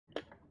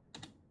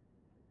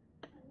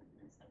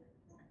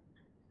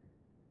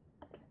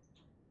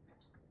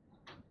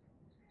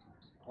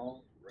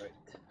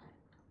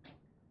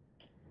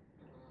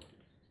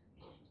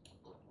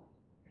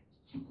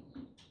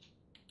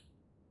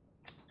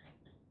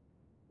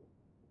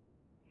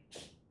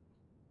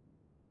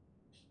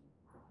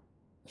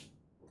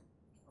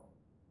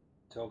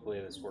So hopefully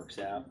this works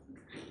out.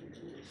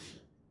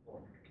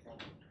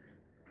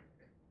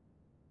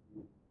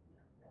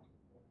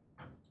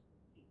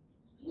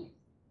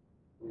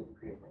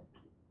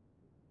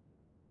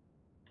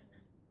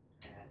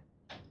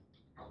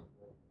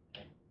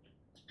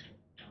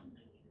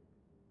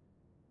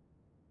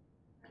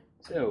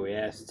 So we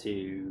asked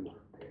to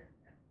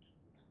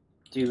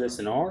do this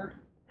in R.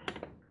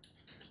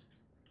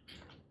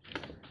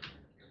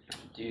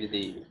 Do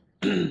the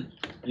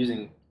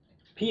using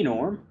P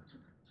norm.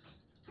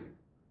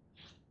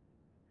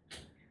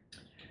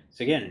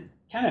 So again, it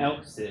kind of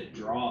helps to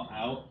draw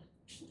out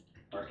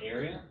our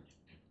area.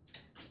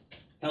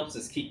 Helps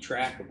us keep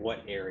track of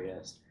what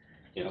areas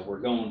we're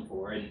going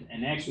for,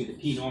 and actually the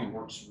P norm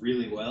works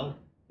really well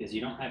because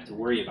you don't have to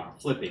worry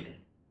about flipping it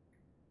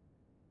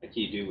like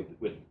you do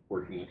with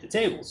working with the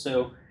table.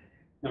 So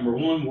number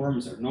one,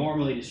 worms are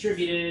normally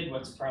distributed.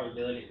 What's the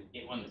probability to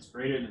get one that's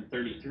greater than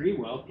 33?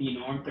 Well, P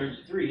norm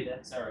 33,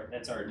 that's our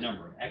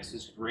number. X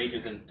is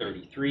greater than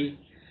 33.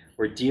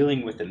 We're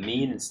dealing with the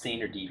mean and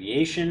standard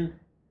deviation.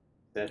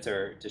 That's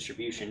our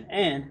distribution.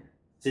 And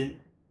since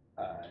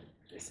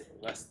they say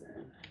less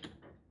than,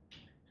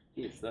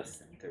 P is less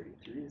than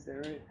 33, is that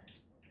right?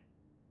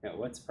 Now,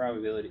 what's the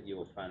probability you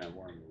will find a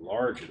worm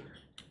larger?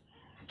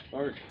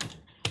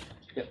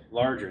 Yep,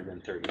 larger than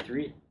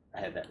 33. I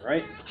had that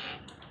right.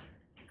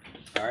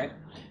 All right,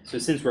 so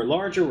since we're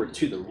larger, we're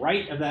to the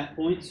right of that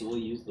point, so we'll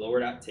use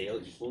lower dot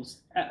tail equals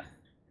F.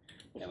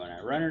 And when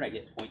I run it, I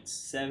get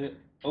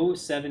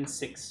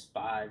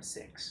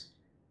 0.07656,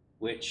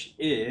 which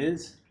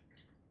is,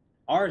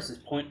 ours is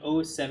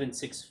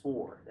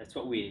 0.0764. That's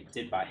what we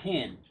did by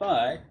hand,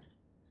 but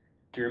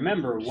if you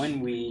remember, when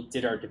we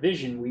did our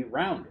division, we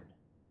rounded.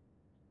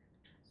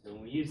 So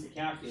when we use the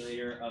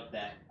calculator of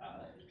that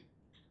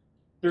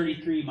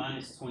 33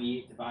 minus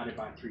 28 divided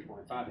by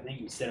 3.5, I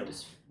think we said it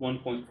was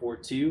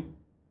 1.42.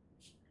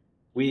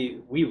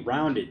 We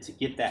rounded to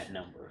get that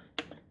number.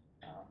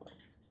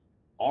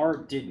 R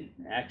didn't.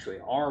 Actually,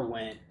 R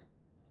went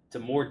to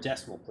more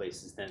decimal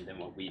places than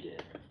what we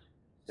did.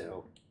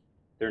 So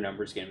their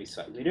number is going to be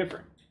slightly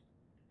different.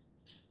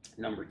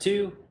 Number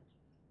two,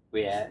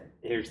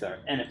 here's our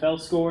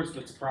NFL scores.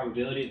 What's the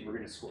probability that we're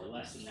going to score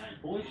less than 9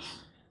 points?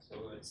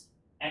 So it's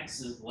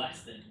X is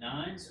less than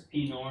 9, so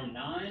P norm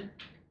 9.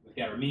 We've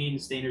got our mean,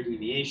 standard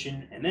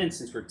deviation, and then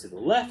since we're to the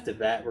left of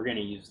that, we're going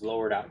to use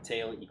lower dot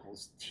tail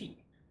equals T.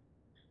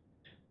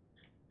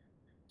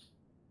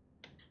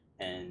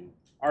 And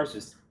ours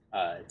was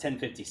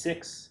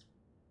 1056.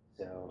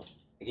 So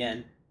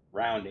again,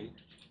 rounding,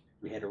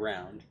 we had a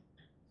round,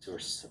 so we're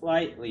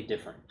slightly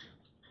different.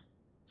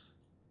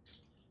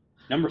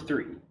 Number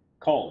three,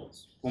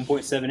 calls,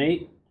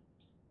 1.78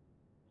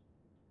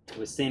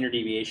 with standard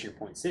deviation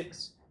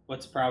 0.6.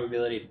 What's the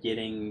probability of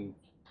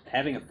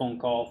having a phone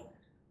call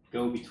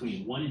go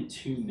between 1 and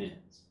 2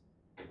 minutes?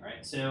 All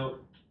right, so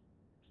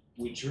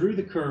we drew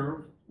the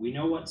curve. We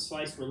know what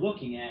slice we're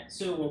looking at.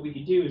 So what we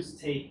could do is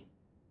take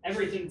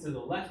everything to the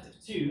left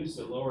of 2,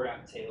 so lower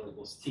dot tail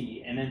equals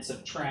T, and then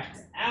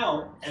subtract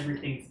out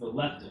everything to the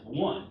left of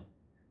 1,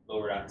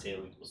 lower dot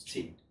tail equals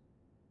T.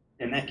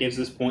 And that gives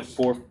us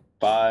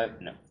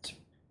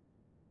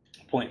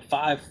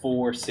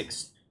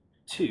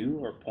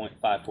 0.5462 or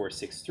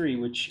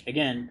 0.5463, which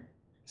again,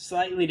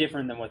 slightly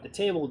different than what the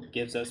table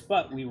gives us,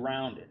 but we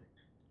rounded.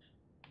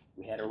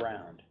 We had a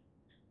round.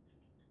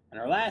 And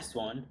our last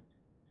one,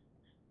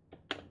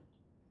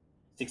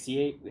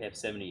 68, we have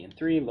 70 and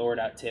 3, lower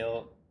dot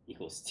tail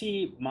equals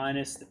T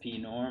minus the P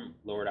norm,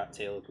 lower dot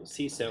tail equals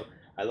T. So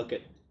I look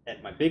at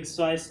my big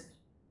slice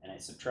and I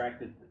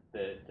subtracted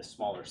the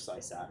smaller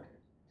slice out of it.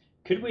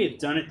 Could we have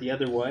done it the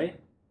other way?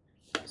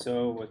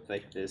 So with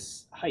like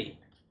this height,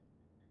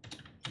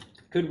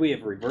 could we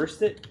have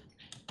reversed it?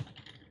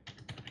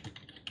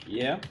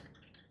 Yeah.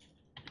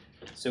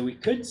 So we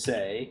could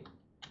say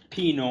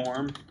P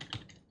norm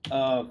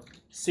of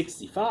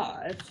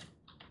 65,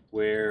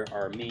 where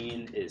our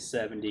mean is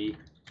 70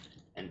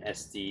 and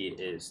SD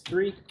is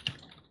 3.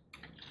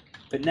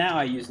 But now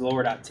I use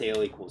lower dot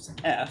tail equals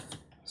F.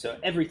 So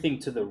everything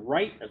to the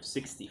right of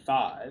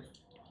 65,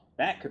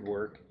 that could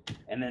work.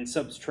 And then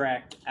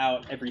subtract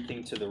out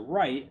everything to the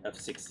right of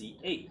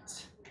 68.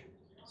 So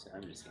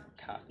I'm just going to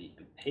copy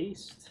and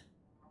paste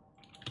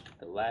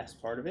the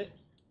last part of it.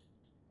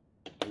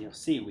 And you'll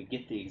see we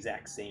get the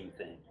exact same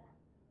thing.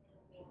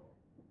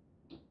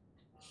 We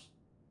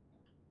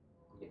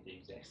get the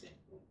exact same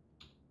thing.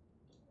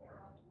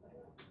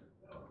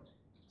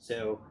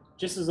 So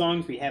just as long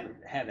as we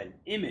have an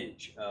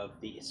image of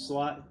the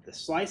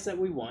slice that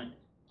we want,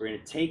 we're going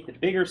to take the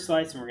bigger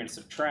slice and we're going to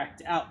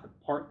subtract out the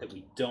part that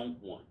we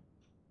don't want.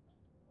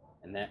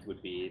 And that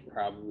would be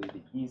probably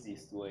the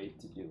easiest way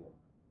to do it.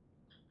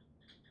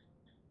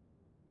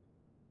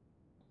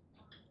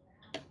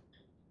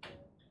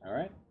 All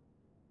right.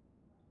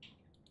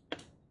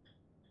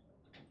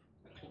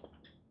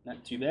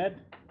 Not too bad.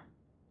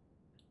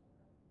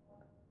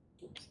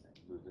 Oops,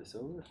 move this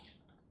over.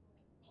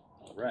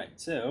 All right,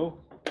 so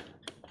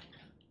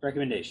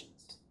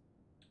recommendations.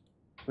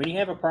 When you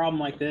have a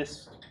problem like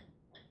this,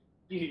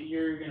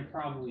 you're going to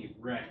probably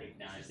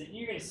recognize it.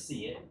 You're going to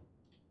see it.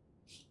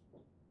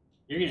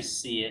 You're going to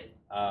see it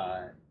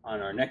on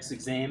our next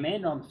exam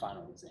and on the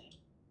final exam.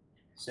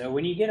 So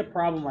when you get a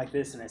problem like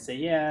this and I say,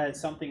 yeah,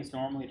 something's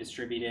normally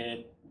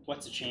distributed,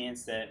 what's the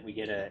chance that we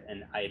get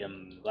an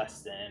item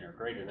less than or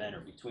greater than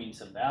or between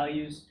some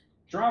values?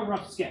 Draw a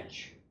rough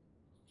sketch.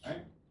 All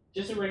right?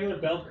 Just a regular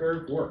bell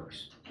curve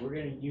works. We're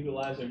going to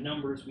utilize our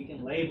numbers. We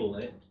can label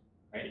it.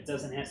 Right? It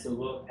doesn't have to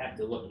look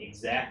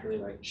exactly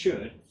like it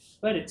should,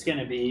 but it's going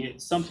to be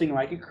something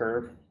like a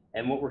curve.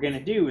 And what we're going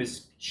to do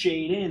is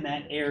shade in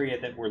that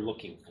area that we're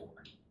looking for.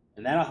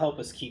 And that'll help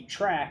us keep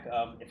track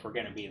of if we're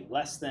going to be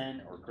less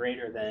than or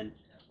greater than,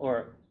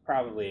 or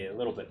probably a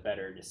little bit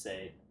better to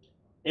say,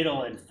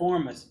 it'll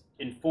inform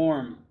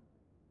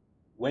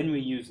when we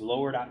use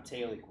lower dot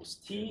tail equals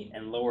t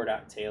and lower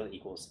dot tail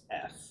equals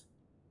f.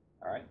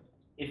 All right.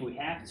 If we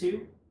have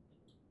to,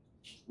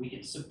 we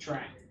can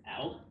subtract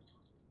out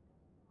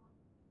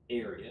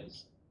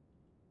areas.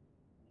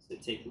 So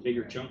take the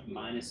bigger chunk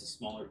minus a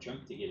smaller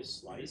chunk to get a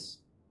slice.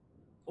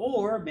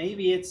 Or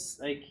maybe it's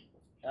like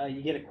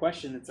you get a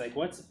question that's like,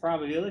 what's the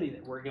probability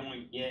that we're going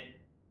to get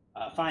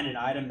find an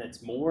item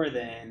that's more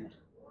than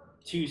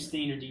 2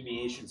 standard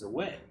deviations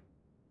away?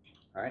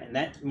 All right, and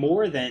that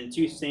more than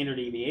 2 standard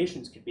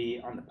deviations could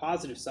be on the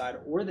positive side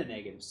or the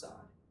negative side.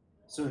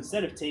 So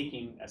instead of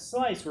taking a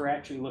slice, we're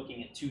actually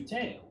looking at 2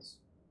 tails.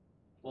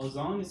 Well, as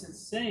long as it's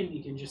the same,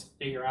 you can just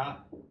figure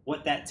out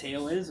what that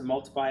tail is and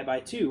multiply it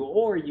by 2,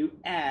 or you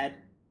add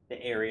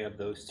the area of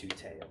those 2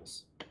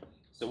 tails.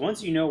 So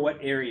once you know what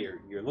area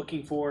you're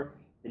looking for,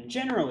 then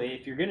generally,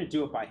 if you're going to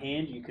do it by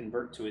hand, you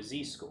convert to a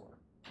z-score.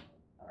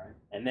 All right?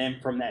 And then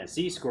from that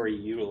z-score,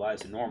 you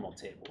utilize a normal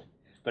table.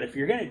 But if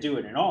you're going to do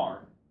it in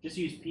R, just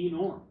use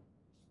p-norm.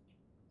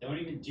 Don't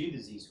even do the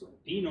z-score.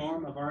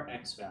 P-norm of our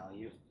x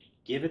value,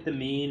 give it the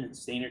mean and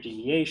standard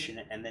deviation,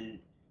 and then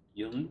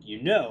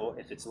you know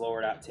if it's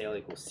lower dot tail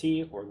equals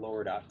t or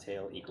lower dot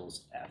tail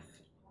equals f.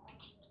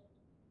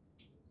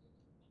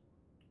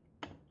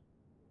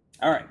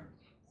 All right.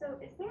 So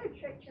is there a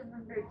trick to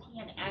remember t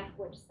and f,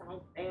 which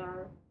sides they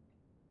are?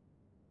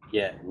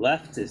 Yeah,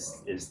 left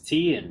is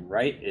t and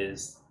right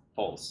is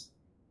false.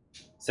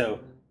 So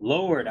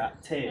lower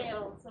dot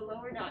tail. So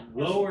lower dot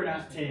tail. Lower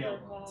dot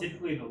tail.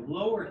 Typically the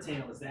lower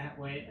tail is that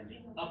way and the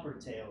upper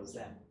tail is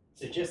that.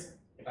 So just,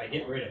 if I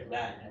get rid of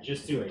that and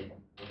just do a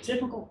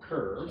typical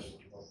curve.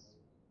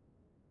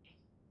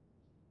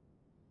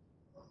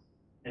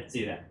 Let's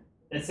see that.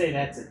 Let's say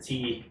that's a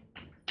t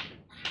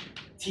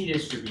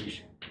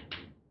distribution.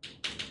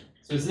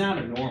 So it's not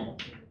a normal.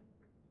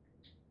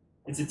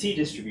 It's a t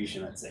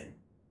distribution, let's say.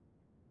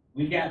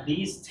 We've got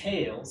these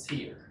tails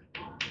here.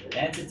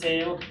 That's a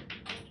tail,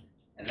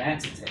 and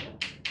that's a tail.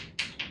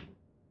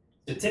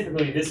 So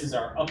typically this is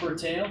our upper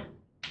tail,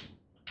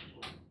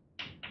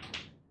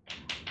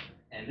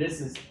 and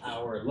this is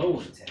our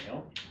lower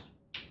tail.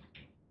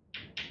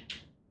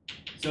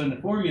 So in the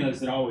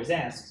formulas, it always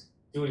asks,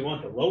 do we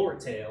want the lower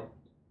tail?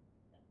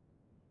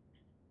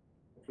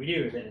 If we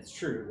do, then it's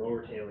true.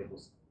 Lower tail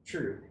equals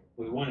true. If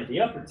we wanted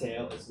the upper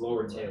tail, it's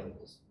lower tail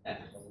equals f.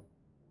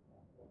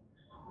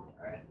 All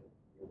right.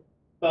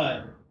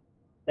 But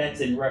that's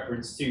in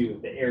reference to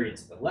the area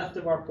to the left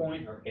of our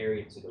point or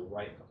area to the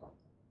right of our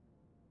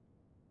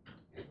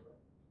point.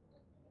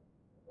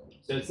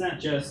 So it's not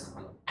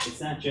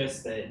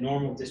just the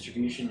normal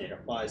distribution. It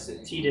applies to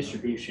the t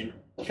distribution.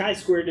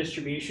 Chi-square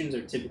distributions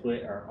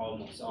are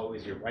almost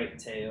always your right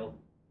tail.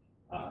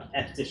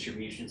 F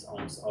distributions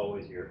almost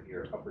always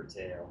your upper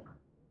tail.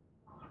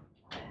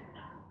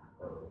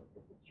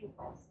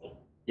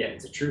 Yeah,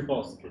 it's a true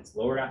false if it's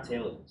lower dot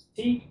tail equals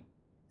t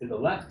to the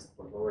left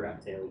or lower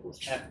dot tail equals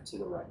f to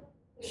the right.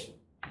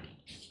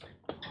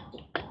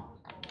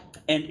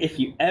 And if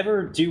you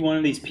ever do one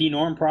of these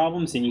p-norm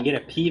problems and you get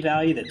a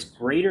p-value that's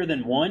greater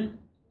than 1,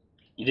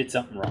 you did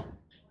something wrong.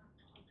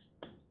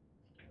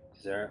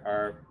 Because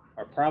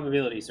our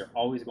probabilities are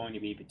always going to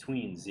be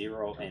between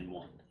 0 and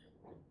 1.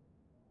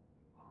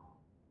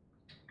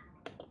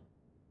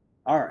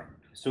 All right,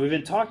 so we've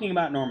been talking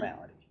about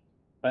normality,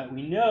 but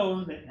we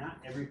know that not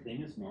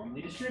everything is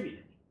normally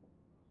distributed.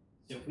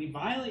 So if we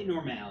violate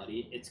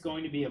normality, it's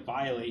going to be a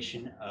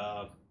violation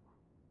of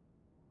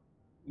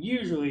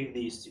usually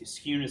these two,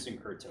 skewness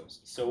and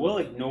kurtosis. So we'll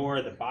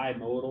ignore the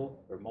bimodal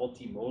or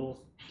multimodal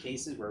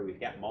cases where we've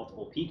got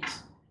multiple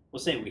peaks. We'll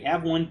say we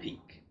have one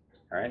peak,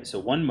 all right? So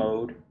one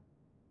mode,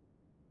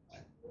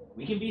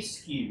 we can be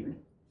skewed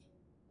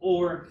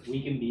or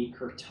we can be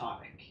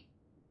kurtotic.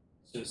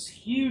 So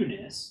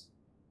skewness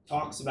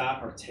talks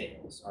about our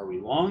tails. Are we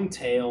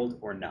long-tailed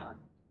or not?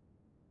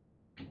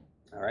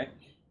 All right.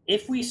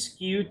 If we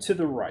skew to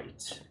the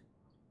right,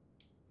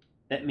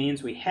 that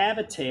means we have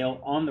a tail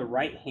on the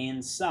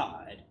right-hand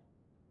side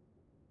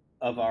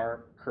of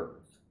our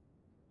curve.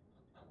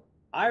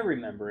 I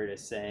remember it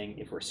as saying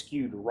if we're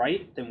skewed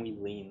right, then we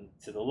lean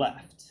to the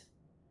left.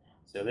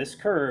 So this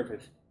curve,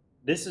 if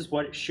this is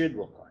what it should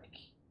look like,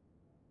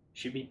 it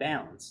should be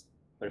balanced.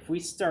 But if we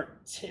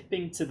start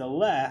tipping to the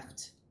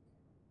left,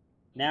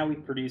 now we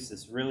produce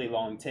this really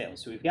long tail.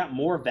 So we've got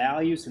more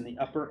values in the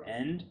upper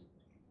end,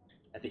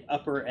 at the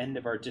upper end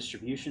of our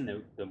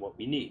distribution than what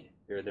we need,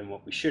 or than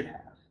what we should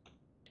have.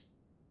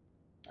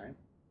 All right.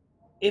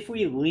 If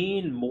we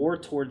lean more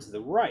towards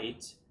the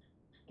right,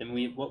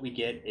 then what we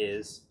get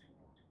is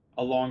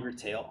a longer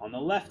tail on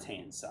the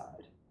left-hand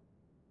side.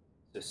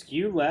 So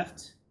skew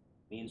left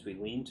means we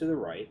lean to the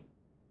right.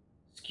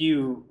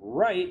 Skew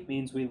right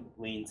means we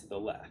lean to the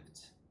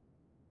left.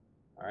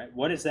 All right,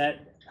 what is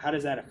that? How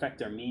does that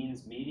affect our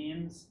means,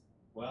 medians?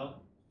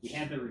 Well, we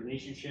have the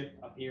relationship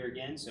up here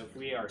again. So if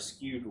we are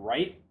skewed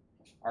right,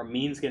 our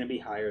mean is going to be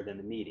higher than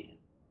the median.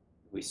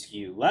 If we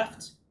skew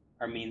left,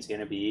 our mean is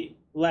going to be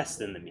less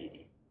than the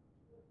median.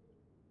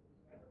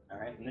 All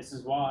right, and this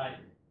is why,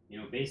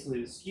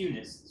 basically the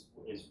skewness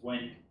is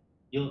when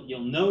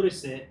you'll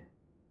notice it,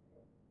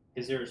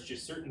 because there's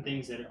just certain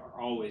things that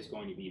are always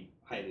going to be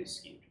highly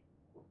skewed.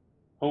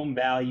 Home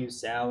values,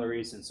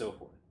 salaries, and so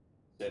forth.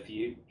 So if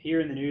you hear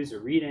in the news or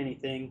read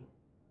anything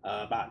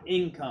about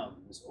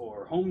incomes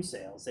or home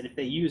sales, that if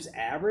they use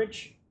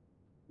average,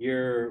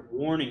 your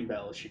warning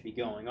bell should be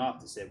going off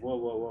to say, whoa,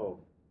 whoa, whoa,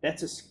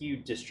 that's a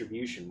skewed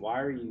distribution.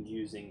 Why are you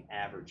using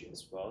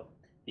averages? Well,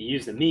 if you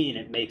use the mean,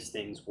 it makes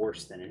things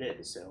worse than it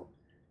is. So,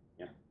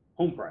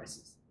 home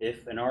prices.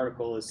 If an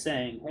article is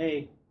saying,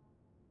 hey,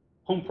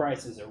 home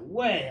prices are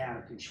way out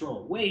of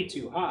control, way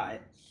too high,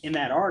 in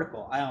that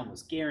article, I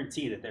almost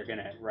guarantee that they're going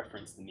to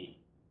reference the mean,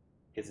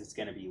 because it's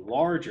going to be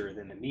larger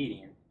than the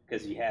median,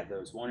 because you have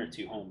those one or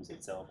two homes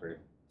that sell for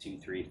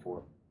 $2, $3,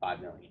 $4,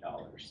 $5 million,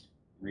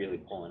 really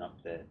pulling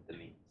up the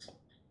means.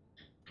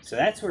 So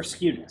that's where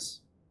skewness.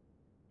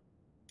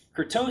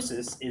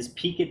 Kurtosis is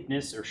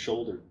peakedness or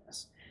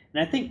shoulderedness,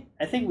 and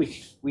I think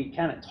we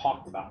kind of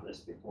talked about this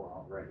before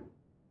already.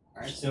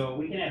 All right, so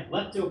we can have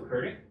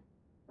leptokurtic,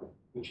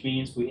 which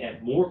means we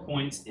have more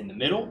points in the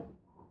middle,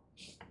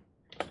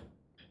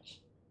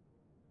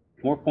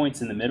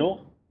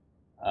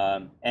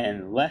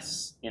 and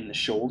less in the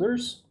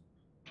shoulders.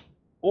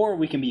 Or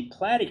we can be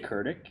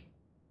platykurtic,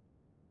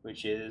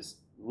 which is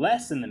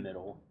less in the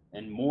middle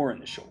and more in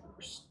the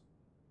shoulders.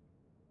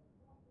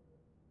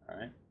 All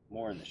right,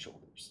 more in the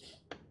shoulders.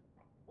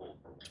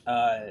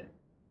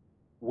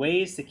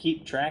 Ways to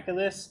keep track of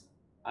this,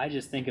 I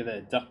just think of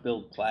the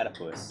duck-billed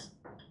platypus.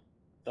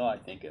 That's all I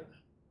think of.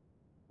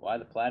 Why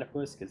the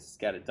platypus? Because it's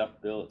got a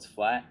duck bill, it's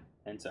flat,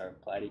 hence our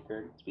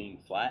platykurtic, it's being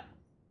flat.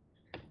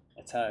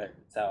 That's how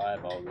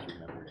I've always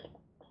remembered it.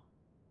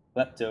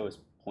 Lepto is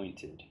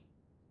pointed.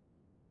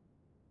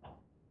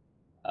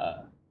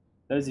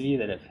 Those of you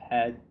that have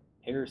had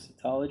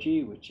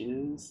parasitology, which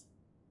is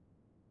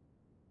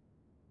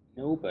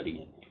nobody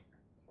in here,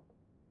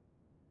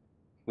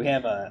 we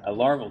have a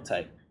larval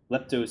type,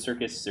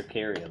 Leptocircus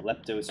cercaria.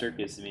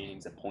 Leptocircus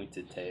means a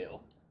pointed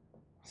tail,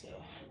 so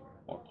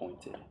more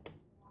pointed.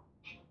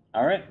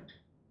 All right.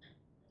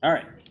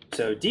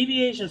 So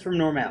deviations from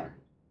normality.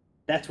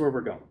 That's where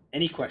we're going.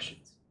 Any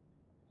questions?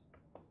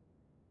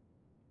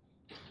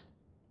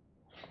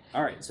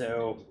 All right.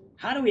 So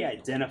how do we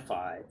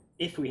identify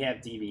if we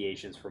have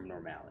deviations from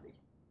normality?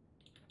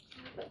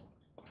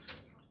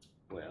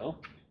 Well,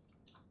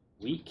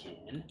 we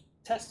can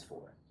test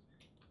for it.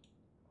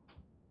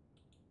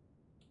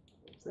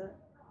 What's that?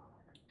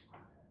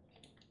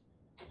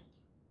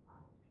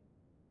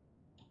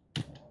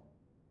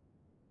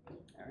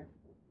 All right.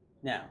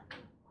 Now,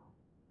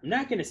 I'm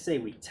not going to say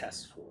we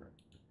test for it.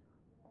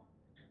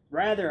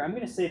 Rather, I'm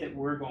going to say that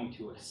we're going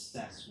to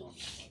assess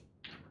normality.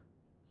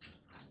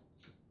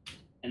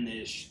 And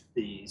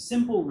the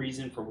simple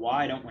reason for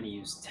why I don't want to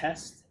use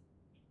test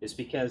is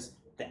because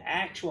the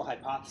actual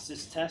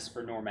hypothesis test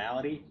for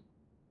normality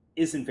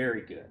isn't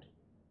very good.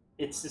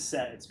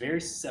 It's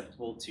very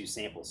susceptible to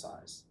sample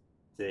size,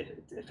 to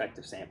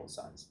effective sample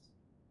sizes.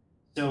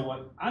 So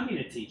what I'm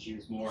going to teach you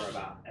is more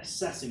about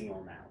assessing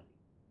normality.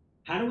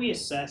 How do we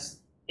assess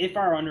if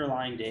our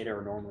underlying data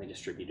are normally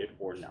distributed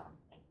or not?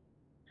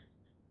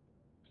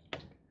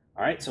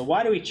 All right, so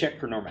why do we check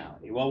for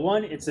normality? Well,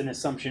 one, it's an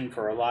assumption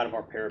for a lot of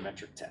our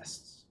parametric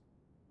tests.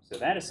 So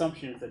that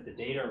assumption is that the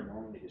data are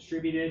normally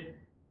distributed.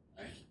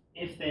 Right?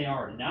 If they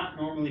are not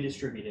normally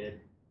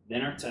distributed,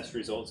 then our test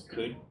results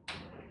could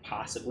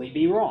possibly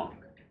be wrong.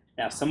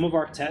 Now, some of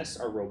our tests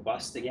are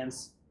robust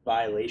against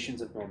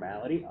violations of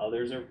normality.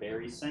 Others are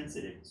very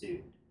sensitive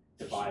to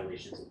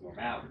violations of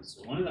normality.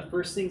 So one of the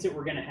first things that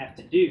we're going to have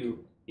to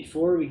do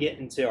before we get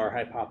into our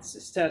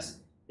hypothesis test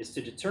is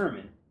to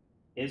determine,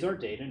 is our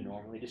data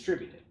normally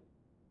distributed?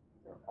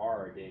 Or are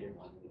our data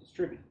normally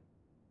distributed?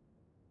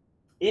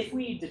 If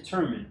we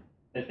determine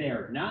that they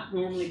are not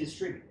normally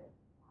distributed,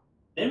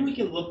 then we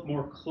can look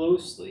more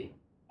closely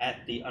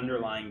at the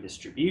underlying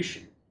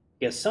distribution,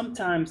 because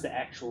sometimes the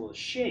actual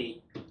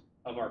shape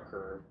of our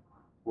curve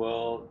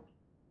will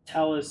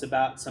tell us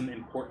about some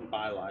important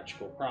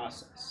biological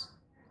process.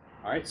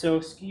 All right, so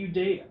skewed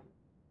data.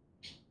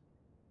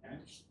 Okay.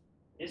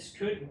 This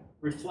could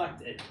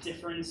reflect a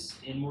difference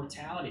in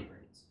mortality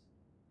rates.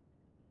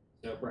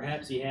 So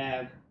perhaps you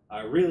have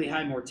really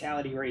high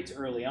mortality rates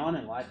early on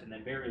in life and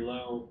then very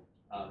low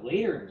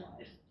later in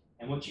life.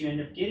 And what you end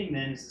up getting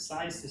then is a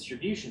size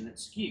distribution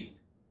that's skewed.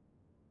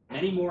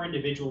 Many more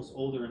individuals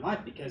older in life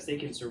because they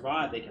can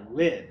survive, they can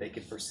live, they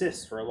can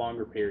persist for a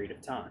longer period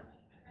of time.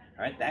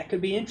 All right, that could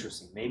be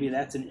interesting. Maybe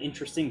that's an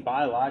interesting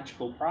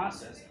biological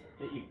process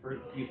that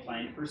you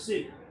plan to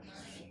pursue.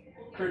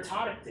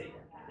 Kurtotic data,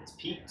 it's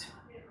peaked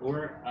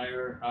or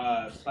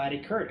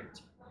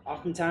platycurdic.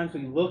 Oftentimes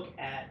we look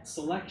at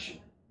selection,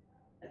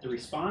 at the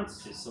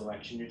response to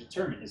selection to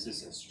determine, is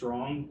this a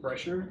strong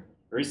pressure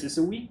or is this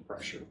a weak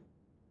pressure?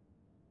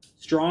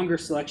 Stronger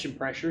selection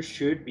pressure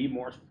should be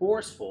more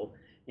forceful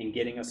in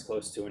getting us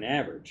close to an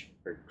average,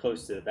 or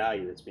close to the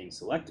value that's being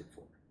selected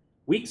for.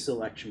 Weak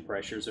selection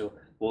pressures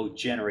will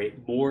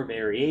generate more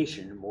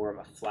variation, more of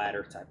a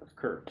flatter type of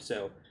curve.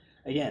 So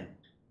again,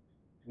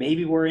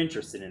 maybe we're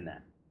interested in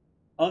that.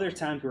 Other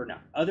times we're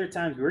not. Other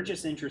times we're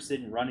just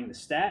interested in running the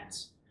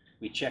stats.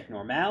 We check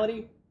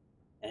normality,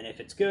 and if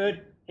it's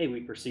good, hey,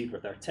 we proceed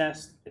with our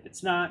test. If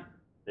it's not,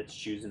 let's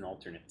choose an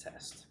alternate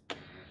test.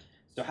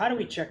 So how do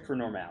we check for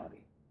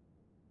normality?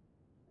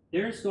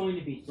 There's going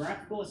to be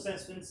graphical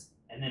assessments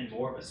and then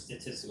more of a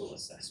statistical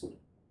assessment.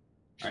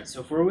 All right,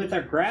 so if we're with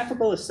our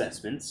graphical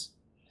assessments,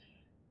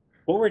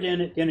 what we're going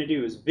to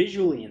do is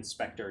visually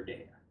inspect our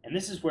data. And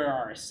this is where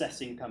our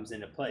assessing comes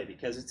into play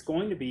because it's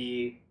going to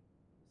be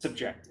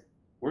subjective.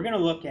 We're going to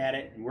look at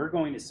it and we're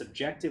going to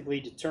subjectively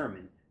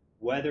determine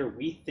whether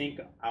we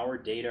think our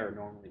data are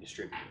normally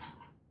distributed.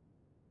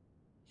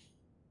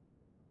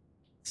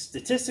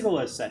 Statistical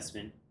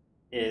assessment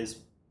is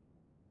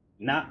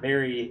not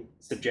very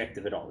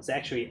subjective at all. It's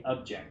actually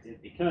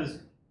objective because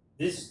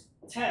this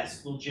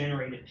test will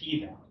generate a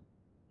p-value.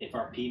 If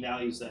our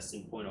p-value is less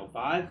than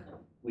 0.05,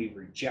 we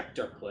reject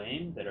our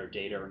claim that our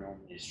data are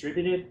normally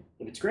distributed.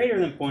 If it's greater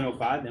than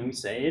 0.05, then we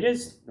say it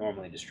is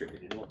normally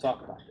distributed, and we'll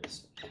talk about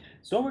this.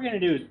 So what we're going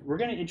to do is we're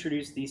going to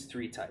introduce these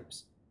three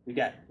types. We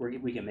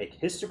can make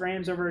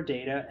histograms of our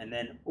data and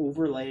then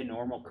overlay a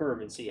normal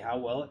curve and see how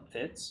well it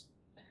fits.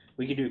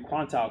 We can do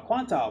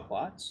quantile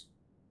plots,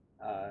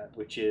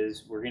 which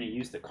is we're going to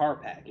use the CAR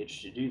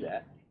package to do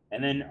that.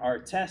 And then our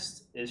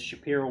test is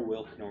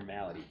Shapiro-Wilk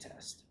normality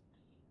test.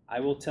 I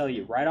will tell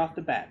you right off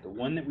the bat, the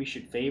one that we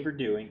should favor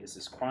doing is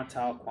this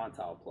quantile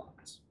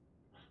plots.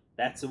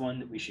 That's the one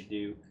that we should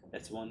do.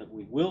 That's the one that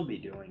we will be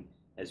doing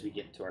as we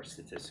get to our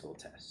statistical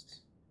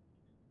tests.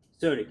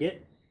 So to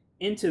get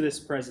into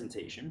this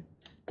presentation,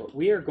 what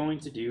we are going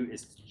to do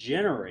is to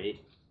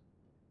generate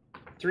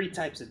three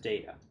types of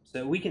data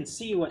so we can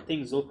see what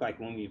things look like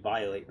when we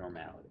violate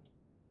normality.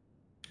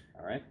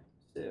 All right,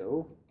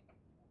 so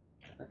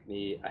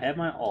I have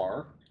my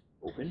R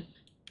open.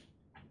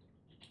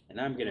 And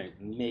I'm going to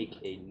make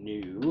a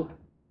new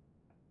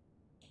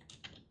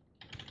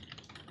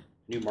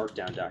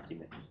markdown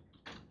document.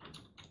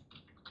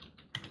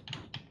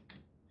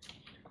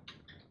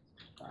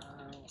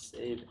 File,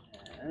 save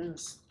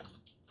as.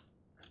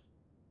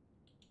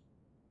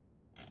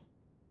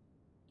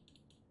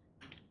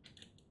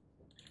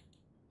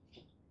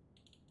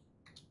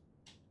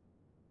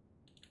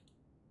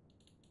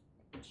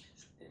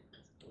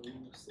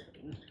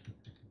 X07.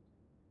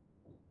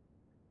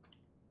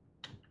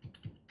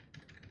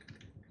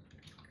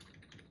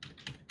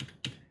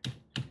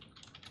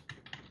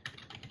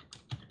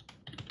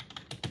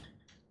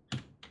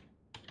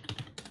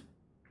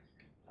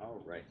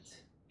 All right.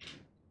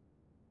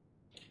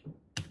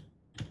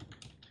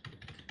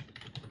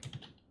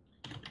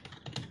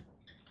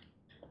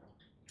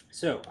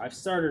 So I've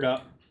started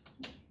up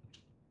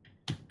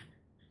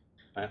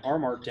my R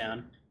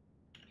Markdown.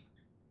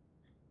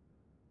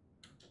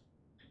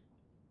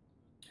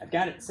 I've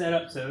got it set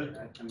up so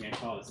I'm going to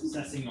call this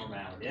assessing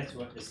normality. That's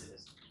what this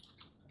is.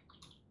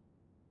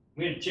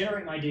 I'm going to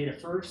generate my data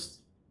first.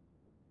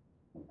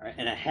 All right,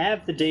 and I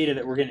have the data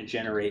that we're going to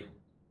generate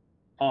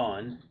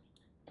on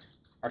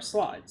our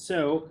slide.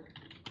 So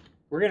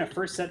we're going to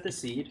first set the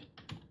seed.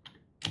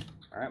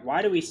 All right,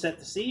 why do we set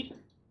the seed?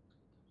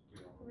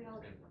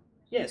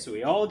 Yeah, so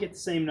we all get the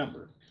same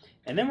number.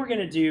 And then we're going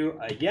to do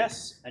a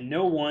yes, a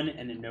no 1,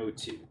 and a no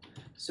 2.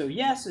 So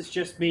yes is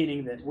just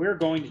meaning that we're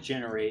going to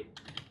generate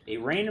a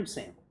random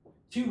sample.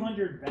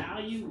 200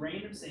 value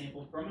random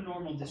sample from a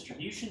normal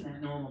distribution.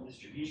 That normal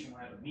distribution will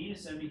have a mean of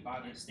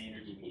 75 and a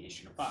standard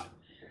deviation of 5.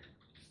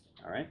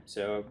 All right,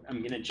 so I'm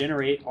going to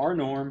generate our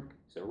norm.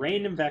 So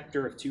random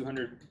vector of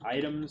 200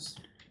 items,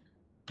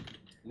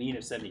 mean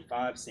of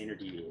 75, standard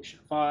deviation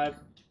of 5.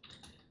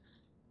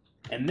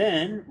 And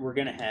then we're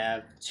going to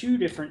have two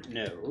different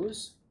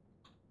no's.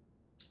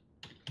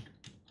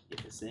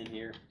 Get this in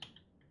here.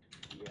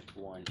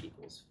 df1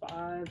 equals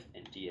 5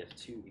 and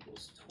df2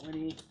 equals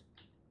 20.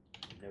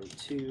 No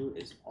 2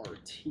 is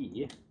rt.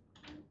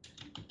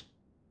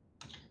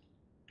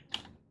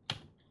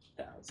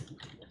 1000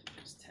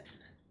 equals 10.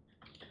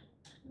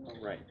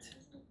 All right.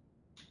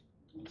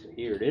 So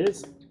here it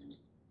is.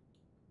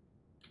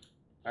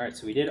 All right,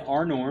 so we did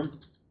our norm.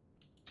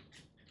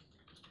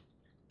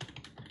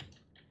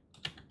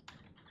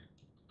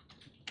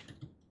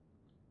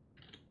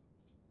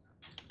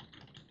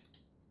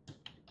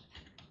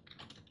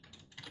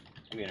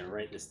 I'm going to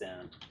write this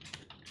down.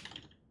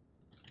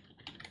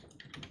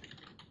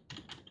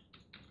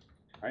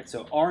 All right,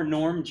 so our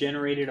norm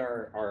generated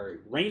our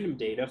random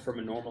data from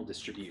a normal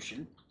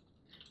distribution.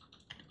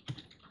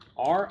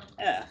 Our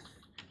F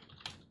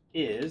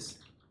is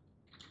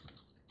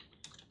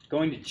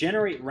going to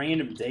generate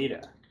random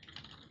data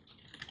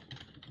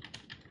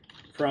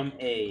from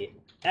a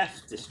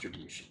F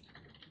distribution,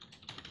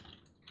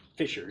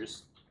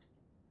 Fisher's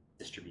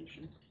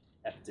distribution,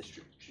 F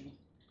distribution.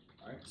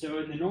 All right, so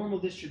in the normal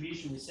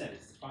distribution, we said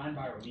it's defined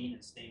by our mean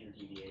and standard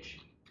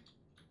deviation.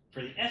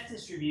 For the F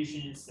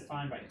distribution, it's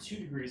defined by 2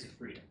 degrees of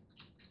freedom,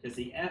 because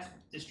the F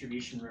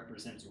distribution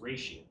represents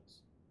ratios.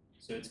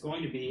 So it's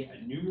going to be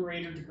a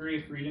numerator degree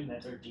of freedom,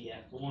 that's our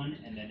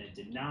df1, and then a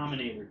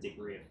denominator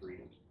degree of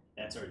freedom,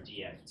 that's our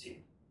df2.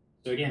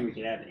 So again, we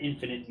could have an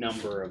infinite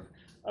number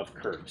of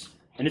curves.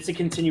 And it's a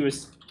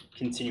continuous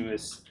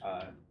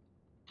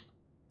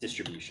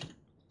distribution.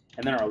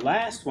 And then our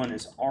last one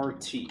is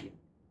RT.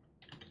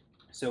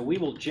 So we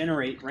will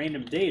generate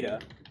random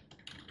data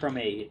from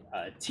a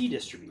T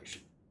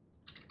distribution.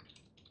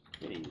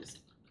 Let me do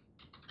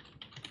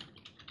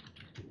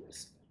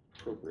this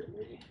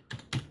appropriately.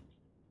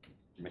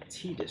 From a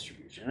T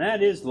distribution. And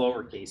that is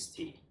lowercase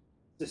t.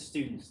 It's a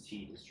student's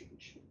T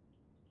distribution.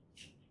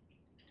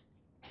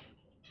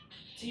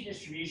 T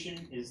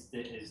distribution is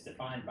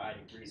defined by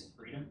degrees of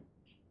freedom.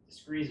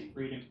 Degrees of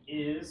freedom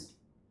is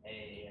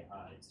a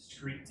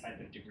discrete type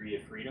of degree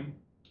of freedom.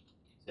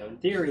 So in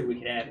theory, we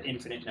could have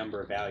infinite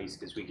number of values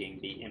because we can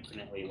be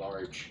infinitely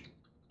large,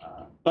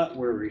 but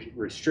we're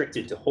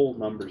restricted to whole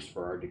numbers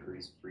for our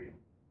degrees of freedom.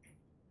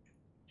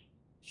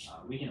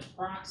 We can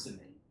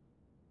approximate.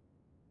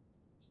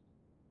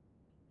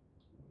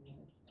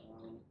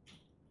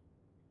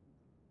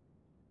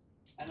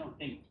 I don't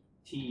think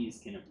T's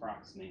can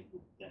approximate the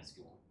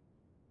decimal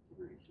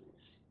degree of freedom.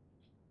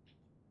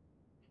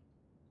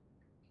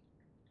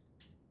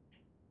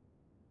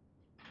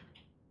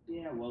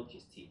 Yeah,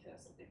 Welch's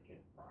t-test, I think, can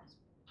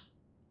approximate.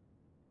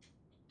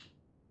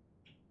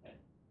 Okay.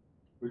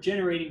 We're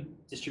generating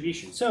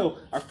distribution. So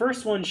our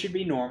first one should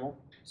be normal.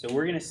 So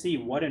we're going to see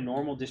what a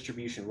normal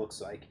distribution looks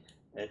like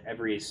at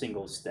every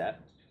single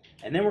step.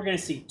 And then we're going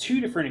to see 2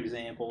 different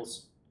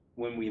examples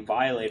when we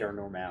violate our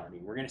normality.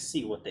 We're going to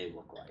see what they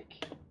look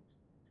like.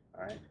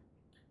 All right.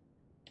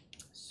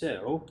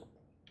 So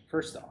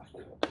first off,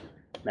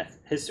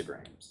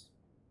 histograms.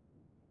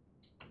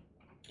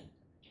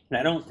 And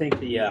I don't think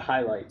the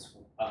highlights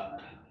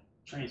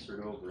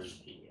transferred over in the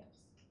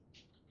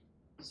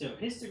PDFs. So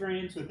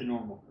histograms with the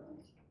normal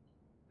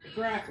curve.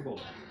 Graphical.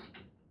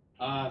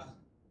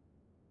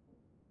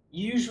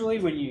 Usually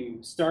when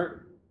you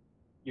start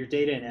your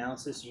data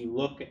analysis, you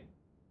look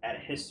at a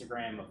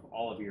histogram of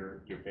all of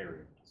your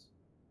variables.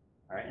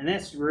 All right, and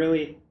that's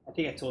really, I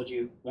think I told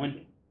you,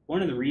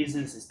 one of the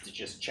reasons is to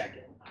just check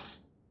it.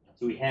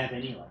 Do we have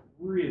any like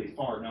really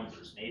far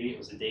numbers? Maybe it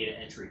was a data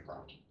entry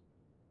problem.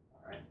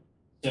 All right.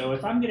 So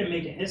if I'm going to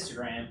make a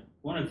histogram,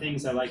 one of the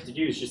things I like to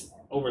do is just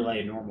overlay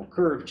a normal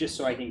curve just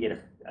so I can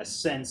get a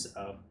sense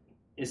of,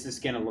 is this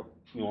going to look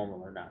normal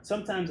or not?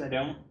 Sometimes I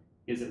don't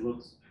because it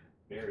looks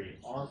very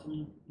far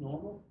from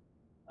normal,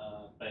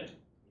 but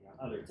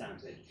other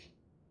times I do.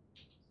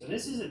 So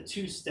this is a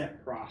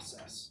 2-step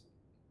process.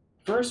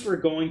 First, we're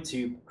going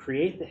to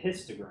create the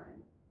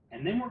histogram,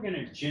 and then we're going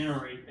to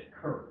generate the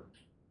curve.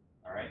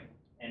 All right?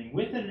 And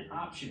with an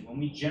option, when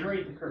we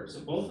generate the curve, so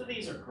both of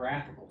these are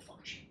graphical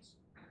functions.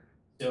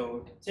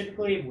 So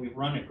typically, if we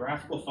run a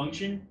graphical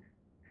function,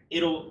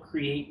 it'll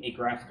create a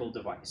graphical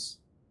device.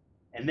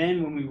 And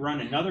then when we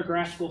run another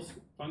graphical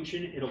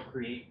function, it'll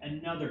create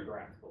another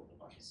graphical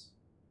device.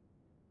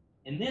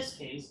 In this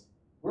case,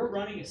 we're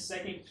running a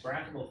second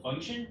graphical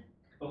function,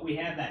 but we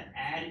have that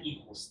add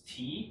equals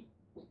t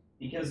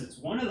because it's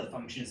one of the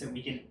functions that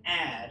we can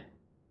add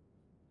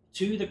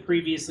to the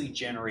previously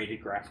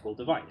generated graphical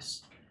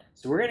device.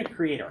 So we're going to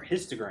create our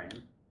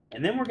histogram,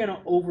 and then we're going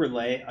to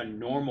overlay a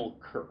normal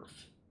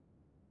curve.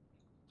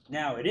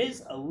 Now, it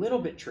is a little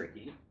bit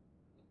tricky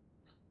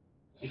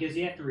because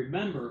you have to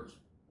remember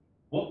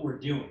what we're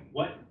doing,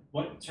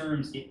 what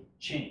terms get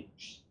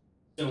changed.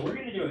 So we're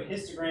going to do a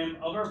histogram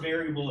of our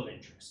variable of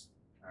interest.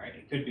 All right,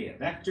 it could be a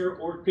vector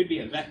or it could be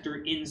a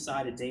vector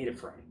inside a data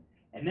frame.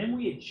 And then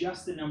we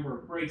adjust the number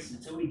of breaks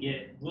until we get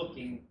it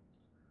looking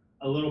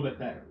a little bit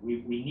better.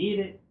 We need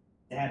it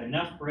to have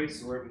enough breaks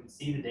to where we can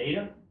see the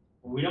data,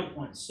 but we don't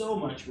want so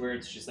much where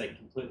it's just like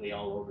completely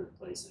all over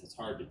the place and it's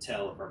hard to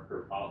tell if our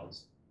curve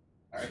follows.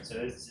 All right, so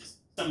this is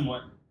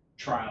somewhat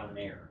trial and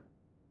error.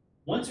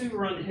 Once we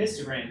run the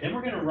histogram, then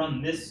we're going to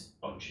run this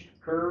function,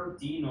 curve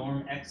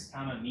dnorm x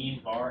comma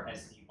mean var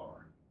st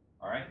bar.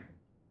 All right.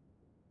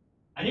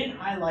 I didn't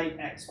highlight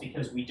x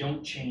because we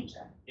don't change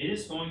that. It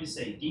is going to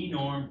say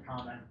dnorm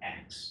comma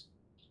x.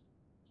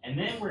 And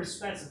then we're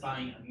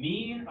specifying a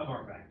mean of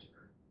our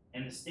vector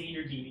and the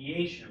standard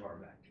deviation of our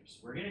vector. So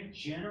we're going to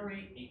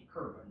generate a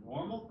curve, a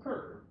normal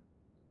curve,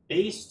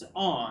 based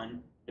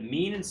on the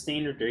mean and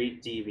standard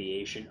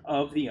deviation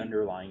of the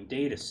underlying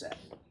data set.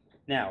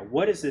 Now,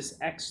 what does this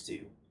x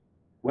do?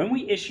 When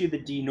we issue the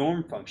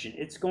dnorm function,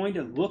 it's going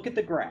to look at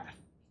the graph,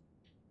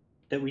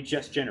 that we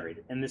just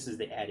generated, and this is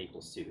the add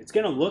equals to. It's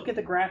going to look at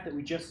the graph that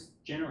we just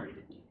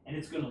generated, and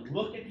it's going to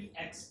look at the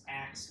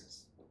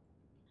x-axis.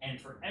 And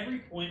for every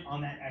point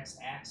on that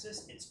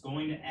x-axis, it's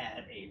going to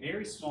add a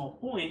very small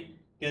point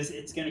because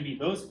it's going to be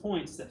those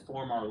points that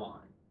form our line.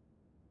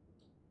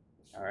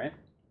 All right?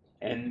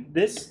 And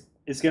this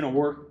is going to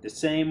work the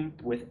same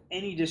with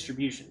any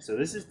distribution. So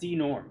this is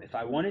d-norm. If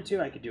I wanted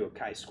to, I could do a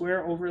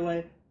chi-square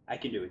overlay. I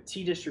could do a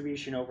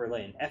t-distribution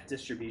overlay, an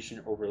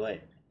f-distribution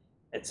overlay,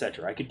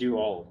 etc. I could do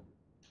all of them.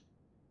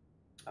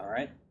 All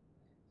right?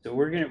 So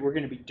we're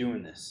gonna be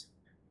doing this.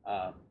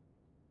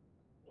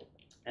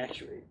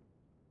 Actually,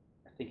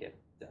 I think I've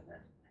done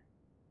that.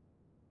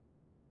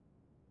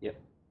 Yep.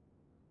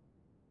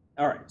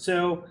 All right,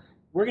 so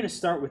we're going to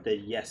start with the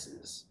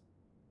yeses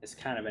as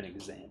kind of an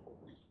example.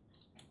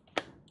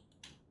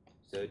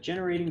 So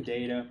generating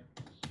data.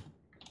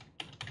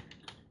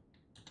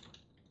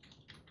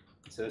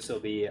 So this will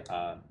be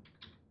a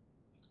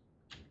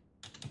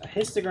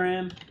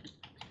histogram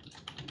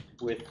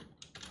with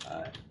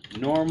a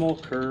normal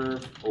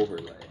curve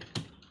overlay.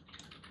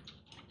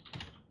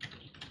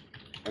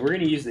 And we're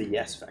going to use the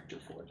yes vector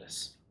for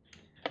this.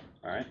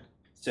 All right.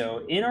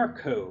 So in our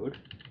code,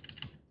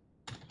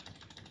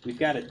 we've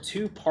got a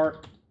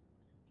two-part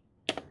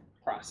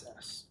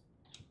process.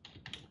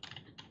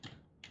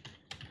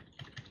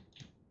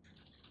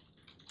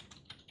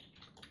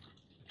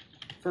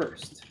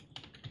 First,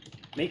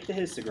 make the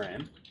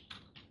histogram.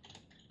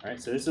 All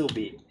right. So this will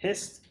be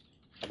hist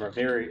of our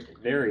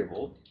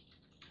variable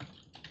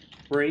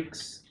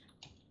breaks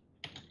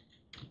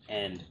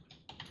and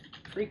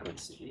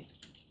frequency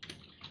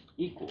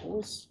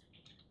equals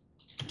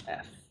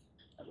f,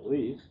 I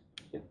believe.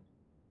 Yep.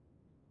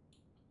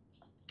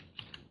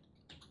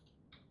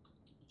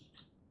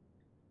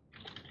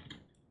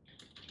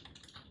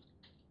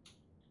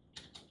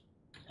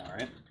 All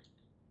right.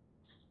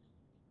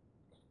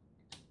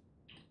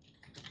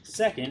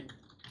 Second,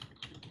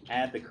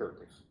 add the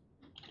curve.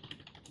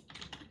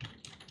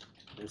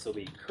 This will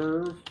be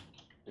curve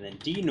and then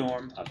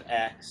d-norm of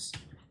x,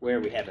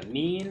 where we have a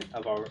mean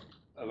of our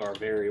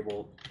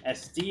variable,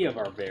 SD of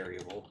our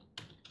variable,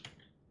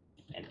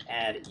 and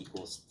add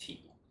equals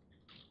t.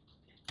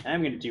 And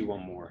I'm going to do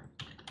one more.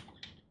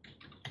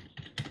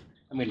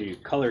 I'm going to do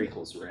color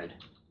equals red.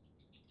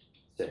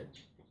 So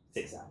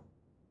 6 out.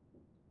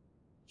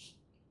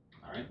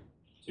 All right.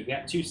 So we've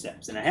got 2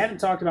 steps, and I haven't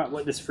talked about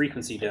what this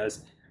frequency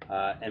does,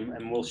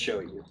 and we'll show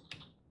you.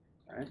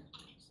 All right.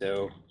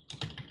 So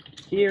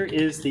here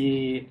is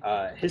the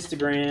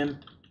histogram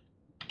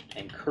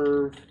and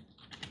curve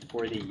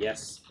for the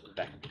yes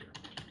vector.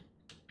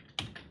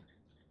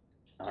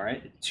 All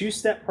right,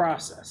 2-step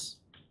process.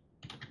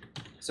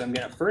 So I'm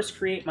going to first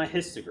create my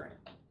histogram.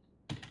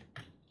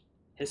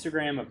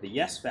 Histogram of the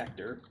yes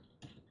vector.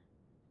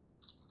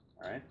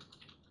 All right.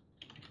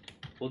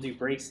 We'll do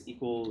breaks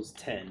equals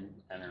 10.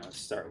 I don't know, let's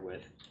start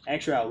with.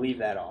 Actually, I'll leave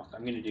that off.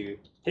 I'm going to do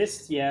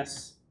hist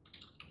yes,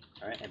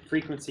 all right, and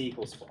frequency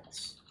equals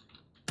false.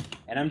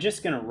 And I'm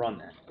just going to run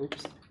that.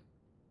 Oops,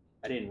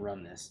 I didn't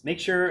run this. Make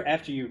sure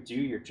after you do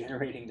your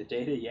generating the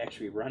data, you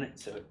actually run it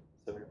so it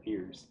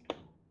appears.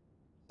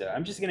 So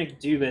I'm just going to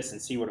do this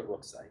and see what it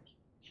looks like.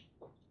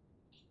 All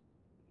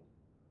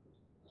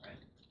right.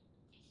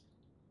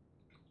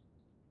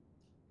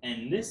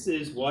 And this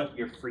is what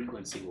your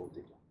frequency will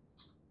do.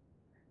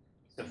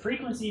 So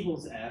frequency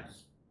equals f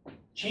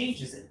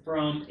changes it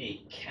from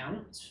a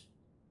count,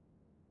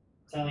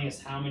 telling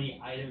us how many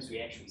items we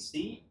actually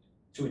see,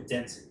 to a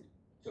density,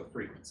 to a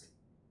frequency.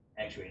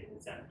 Actually,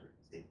 it's not a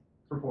frequency,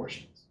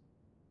 proportions.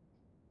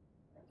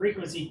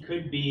 Frequency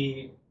could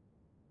be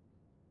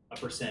a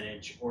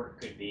percentage, or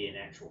it could be an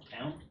actual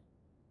count.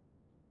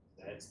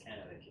 So that's kind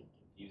of the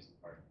confusing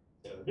part.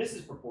 So this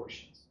is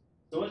proportions.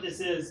 So what this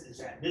is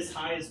that this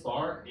highest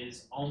bar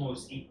is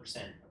almost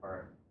 8%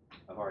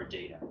 of our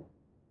data.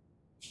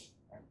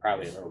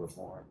 Probably a little bit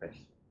more, but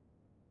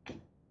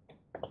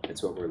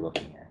that's what we're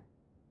looking at.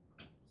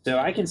 So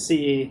I can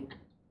see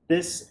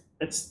this.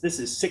 This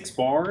is 6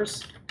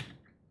 bars.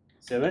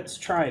 So let's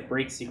try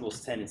breaks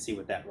equals 10 and see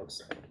what that looks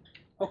like.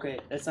 Okay,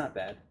 that's not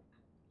bad.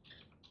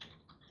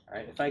 All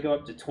right, if I go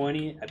up to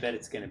 20, I bet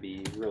it's going to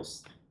be real.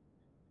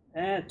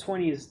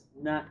 20 is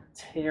not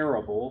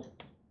terrible.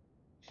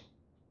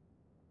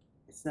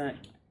 It's not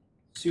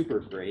super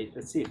great.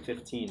 Let's see if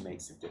 15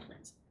 makes a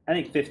difference. I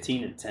think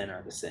 15 and 10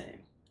 are the same.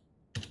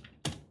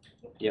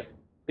 Yep,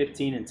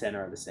 15 and 10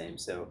 are the same.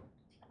 So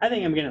I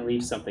think I'm going to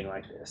leave something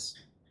like this.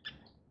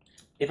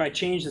 If I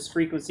change this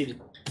frequency to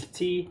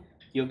t,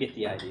 you'll get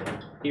the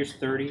idea. Here's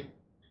 30. So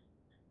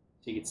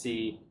you can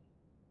see,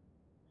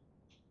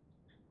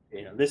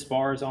 this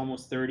bar is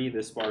almost 30,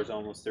 this bar is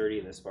almost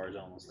 30, this bar is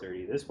almost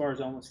 30, this bar is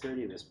almost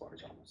 30, this bar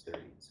is almost 30,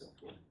 and so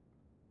forth.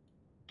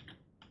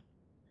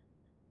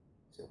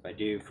 So if I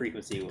do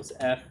frequency equals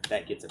f,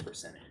 that gets a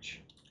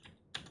percentage.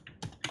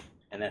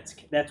 And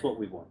that's what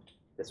we want.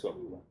 That's what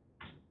we want.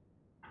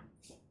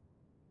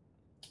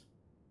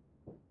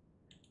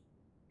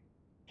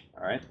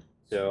 All right,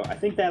 so I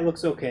think that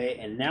looks okay.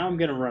 And now I'm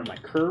going to run my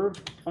curve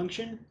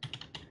function.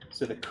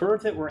 So the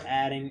curve that we're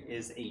adding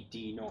is a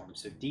D norm.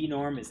 So D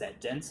norm is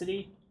that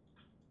density.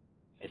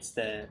 It's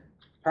the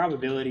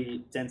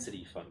probability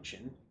density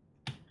function.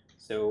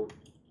 So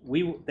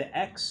the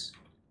x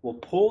will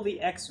pull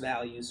the x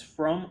values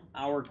from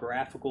our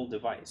graphical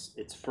device.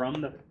 It's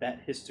from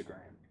that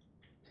histogram.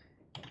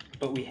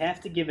 But we have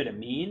to give it a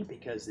mean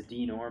because the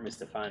D norm is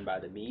defined by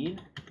the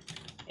mean.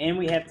 And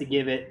we have to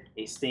give it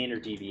a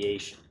standard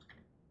deviation.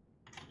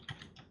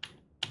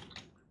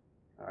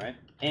 All right,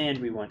 and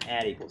we want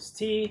add equals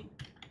t.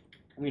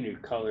 I'm going to do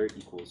color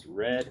equals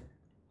red.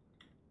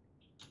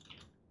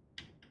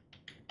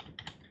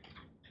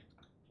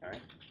 All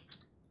right,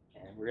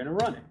 and we're going to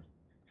run it.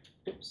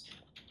 Oops.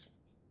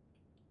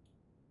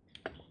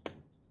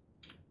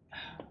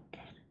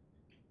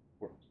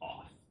 We're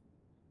off.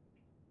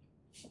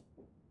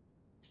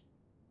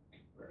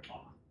 We're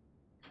off.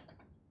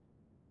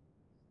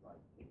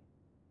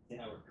 See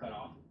how we're cut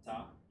off at the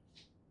top?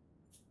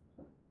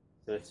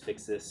 So let's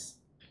fix this.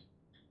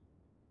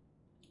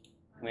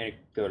 I'm going to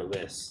go to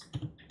this.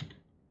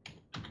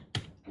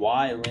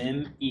 Y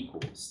lim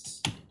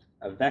equals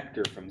a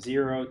vector from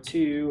 0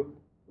 to,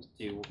 let's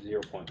do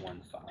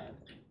 0.15.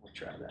 We'll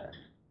try that.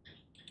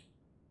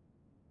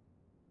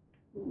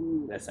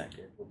 Ooh, that's not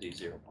good. We'll do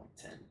 0.10.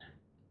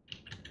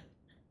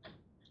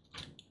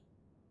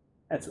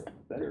 That's a little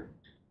better.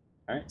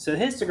 All right, so the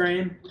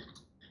histogram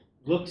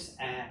looks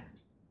at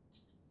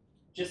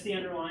just the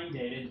underlying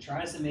data and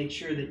tries to make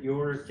sure that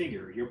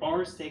your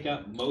bars take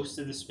up most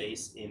of the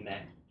space in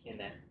that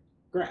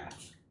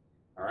graph.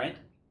 All right.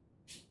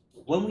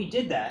 When we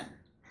did that,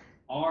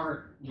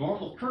 our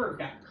normal curve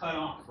got cut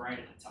off right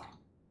at the top.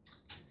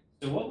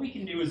 So what we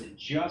can do is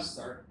adjust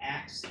our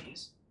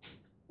axes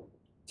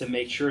to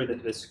make sure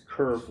that this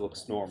curve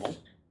looks normal.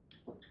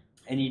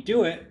 And you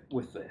do it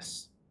with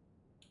this.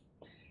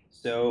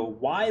 So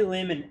y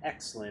lim and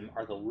x lim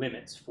are the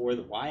limits for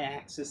the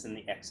y-axis and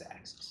the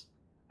x-axis.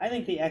 I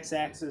think the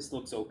x-axis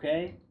looks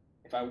okay.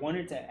 If I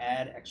wanted to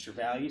add extra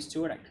values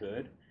to it, I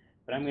could.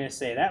 But I'm going to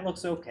say that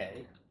looks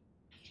okay.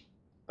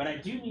 But I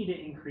do need to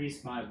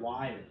increase my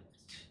y limit.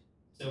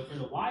 So for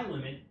the y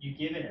limit, you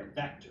give it a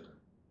vector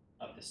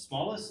of the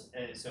smallest,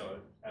 so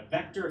a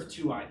vector of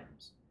two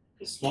items.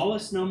 The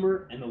smallest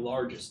number and the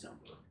largest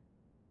number.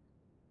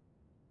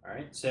 All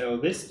right, so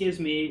this gives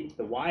me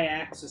the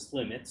y-axis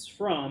limits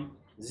from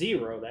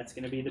 0, that's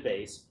going to be the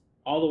base,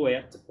 all the way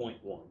up to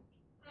 0.1.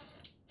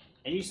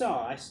 And you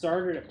saw I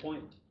started at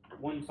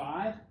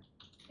 0.15,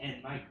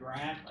 and my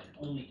graph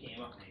only came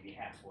up maybe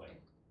halfway.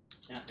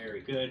 Not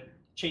very good.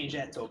 Change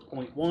that to a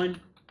 0.1,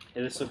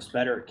 and this looks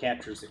better. It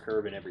captures the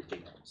curve and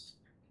everything else.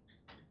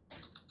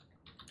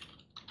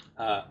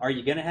 Are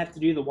you going to have to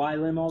do the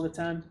y-lim all the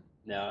time?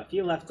 No. If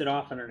you left it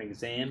off on an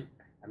exam,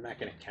 I'm not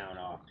going to count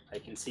off. I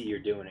can see you're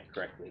doing it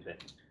correctly, but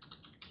it's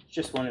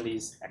just one of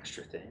these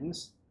extra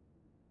things.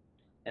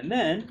 And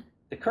then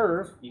the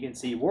curve, you can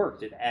see,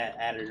 worked. It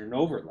added an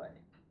overlay.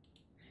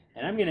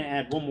 And I'm going to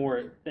add one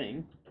more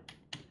thing.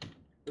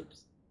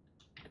 Oops.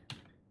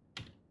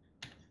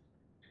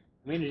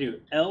 I'm going to do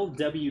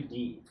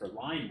LWD for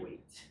line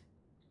weight,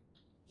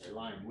 or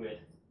line width.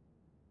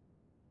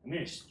 I'm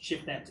going to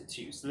shift that to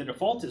 2. So the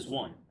default is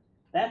 1.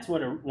 That's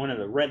what one of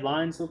the red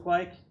lines look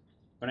like.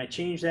 When I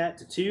change that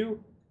to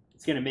 2,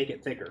 it's going to make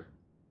it thicker,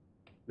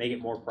 make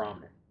it more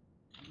prominent.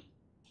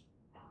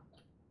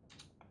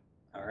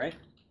 All right.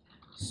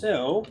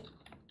 So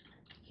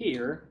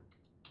here,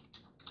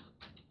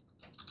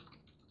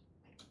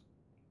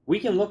 we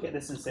can look at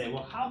this and say,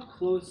 well, how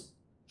close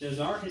does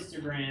our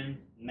histogram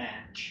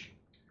match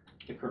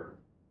the curve?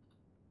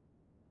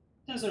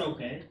 Does it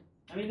okay?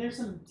 I mean, there's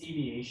some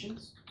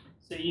deviations.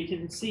 So you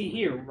can see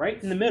here,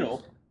 right in the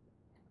middle,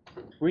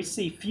 we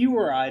see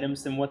fewer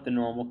items than what the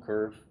normal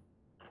curve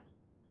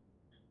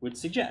would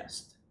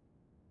suggest.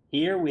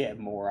 Here we have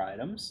more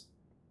items.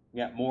 We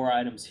got more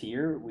items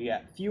here. We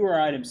got fewer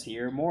items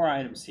here, more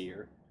items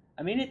here.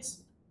 I mean,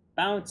 it's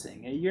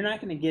bouncing. You're not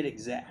going to get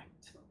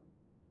exact,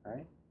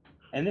 right?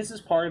 And this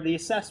is part of the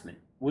assessment.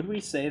 Would we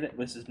say that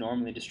this is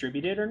normally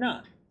distributed or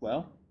not?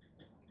 Well,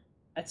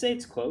 I'd say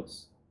it's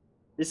close.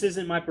 This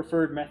isn't my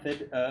preferred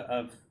method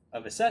of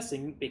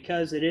assessing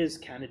because it is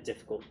kind of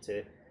difficult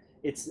to,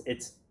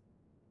 it's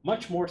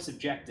much more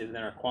subjective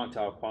than our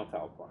quantile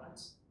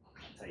plots.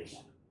 I'll tell you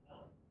that.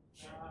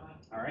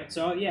 All right,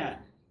 so yeah,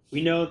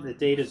 we know the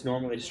data is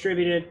normally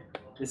distributed.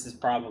 This is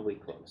probably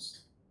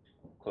close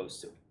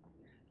to it.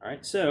 All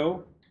right,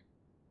 so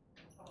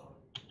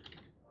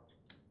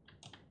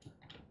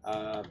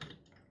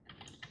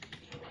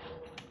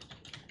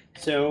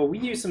so we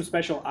use some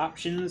special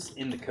options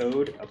in the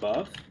code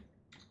above.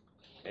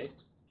 Okay,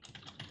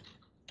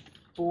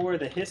 for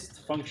the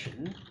hist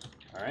function,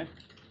 all right,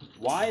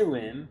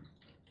 ylim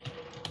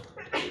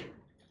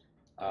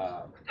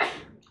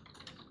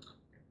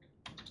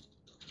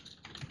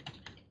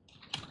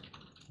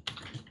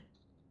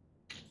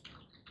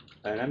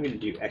and I'm going to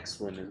do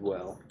xlim as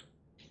well,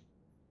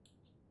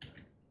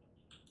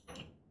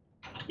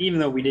 even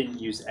though we didn't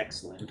use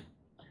xlim.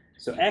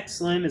 So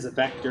xlim is a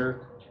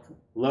vector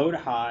low to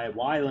high,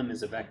 ylim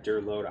is a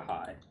vector low to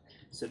high.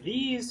 So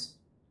these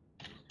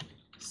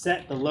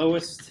set the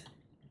lowest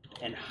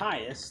and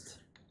highest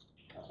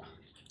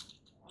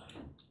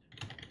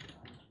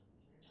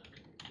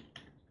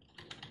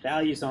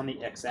values on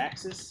the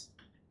x-axis.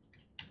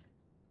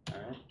 All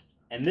right,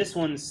 and this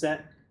one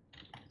sets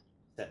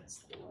the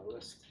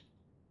lowest.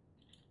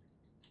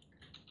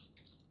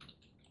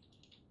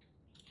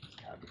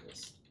 Copy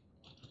this.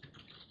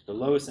 The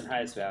lowest and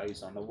highest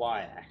values on the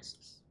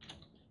y-axis.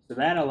 So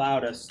that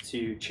allowed us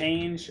to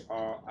change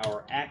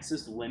our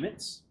axis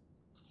limits.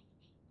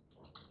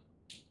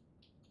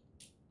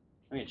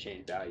 I'm going to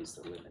change values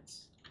to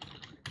limits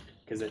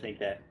because I think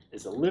that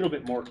is a little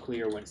bit more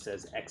clear when it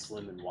says x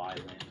lim and y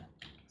lim.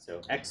 So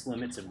x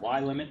limits and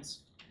y limits.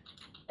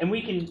 And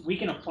we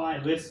can apply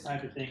this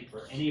type of thing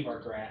for any of our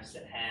graphs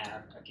that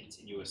have a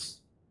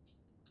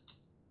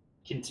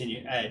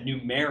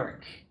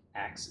numeric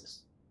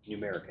axis.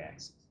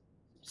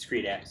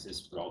 Discrete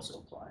axis would also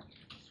apply.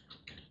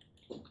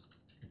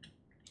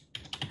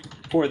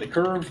 For the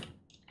curve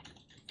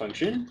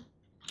function,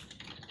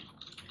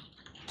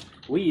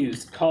 we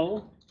use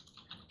col.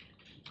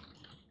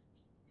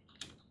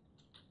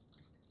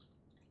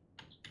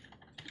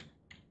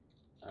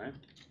 All right,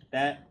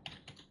 that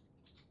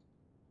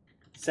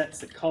sets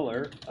the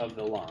color of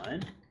the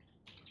line,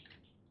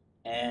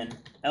 and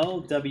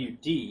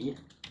LWD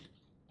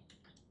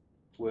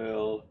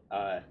will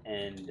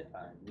and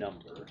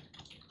number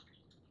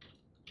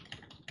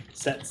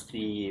sets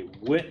the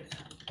width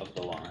of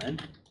the line.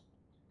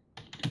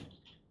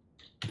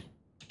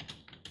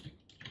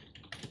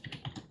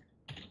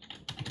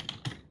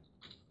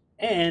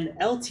 And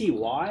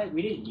LTY,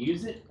 we didn't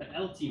use it, but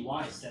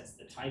LTY sets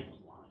the type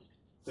of line.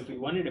 So if we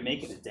wanted to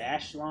make it a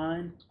dashed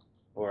line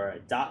or a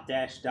dot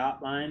dash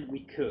dot line,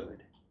 we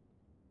could.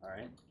 All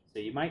right, so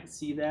you might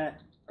see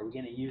that. Are we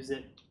going to use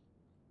it?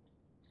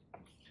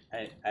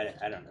 I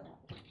don't know.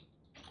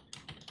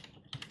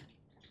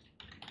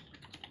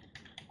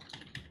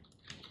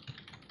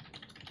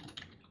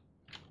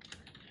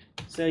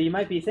 So you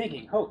might be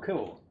thinking, oh,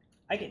 cool,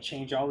 I can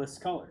change all this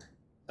color.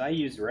 So I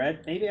use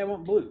red, maybe I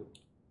want blue.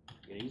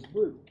 I'm going to use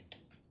blue.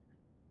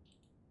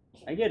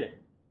 I get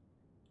it.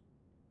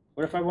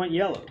 What if I want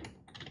yellow?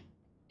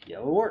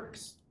 Yellow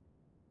works.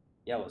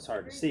 Yellow's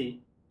hard to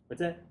see. What's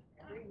that?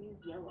 Never use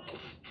yellow.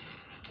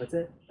 What's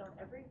that? Don't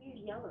ever use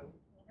yellow.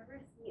 You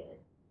never see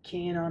it.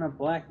 Can on a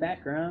black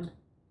background,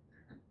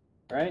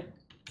 right?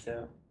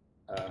 So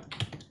let's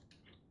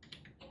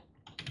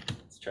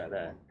try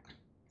that.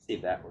 See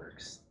if that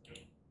works.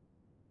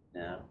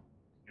 No,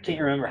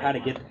 can't remember how to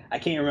get. I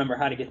can't remember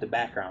how to get the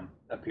background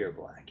up here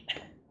black,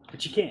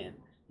 but you can.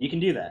 You can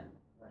do that.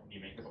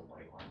 You make it a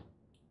white line.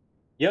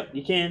 Yep,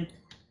 you can.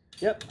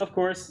 Yep, of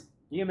course.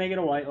 You can make it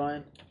a white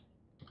line.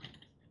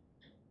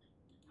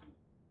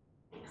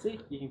 See,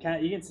 you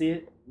can see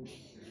it.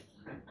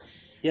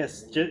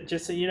 Yes,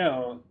 just so you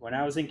know, when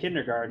I was in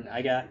kindergarten,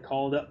 I got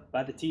called up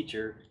by the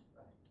teacher.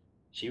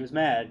 She was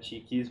mad. She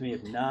accused me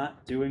of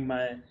not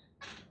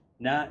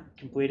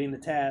completing the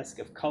task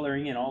of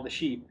coloring in all the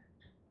sheep.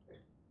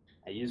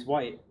 I used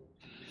white.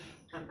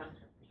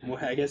 Well,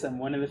 I guess I'm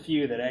one of the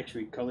few that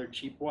actually colored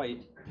sheep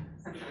white.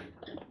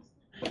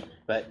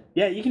 But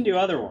yeah, you can do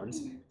other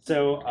ones.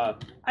 So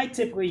I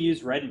typically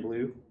use red and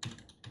blue.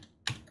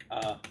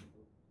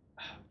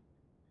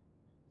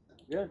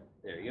 Good.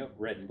 There you go,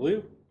 red and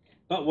blue.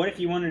 But what if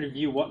you wanted to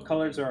view what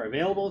colors are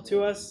available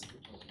to us?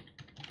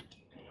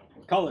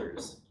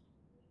 Colors.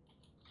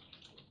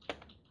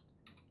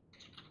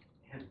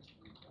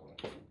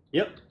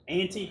 Yep,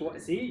 antique.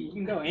 See, you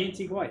can go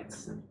antique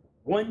whites.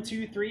 1,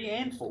 2, 3,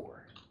 and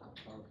 4.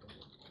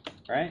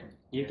 Right?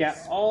 You've got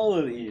all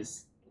of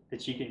these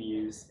that you can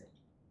use.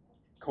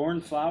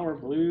 Cornflower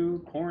blue,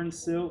 corn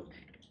silk.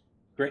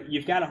 Gray.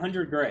 You've got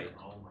 100 gray.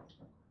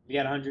 You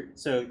got 100.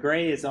 So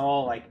gray is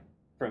all like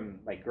from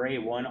like gray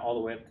 1 all the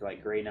way up to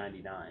like gray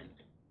 99.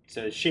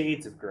 So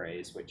shades of gray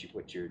is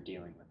what you're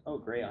dealing with. Oh,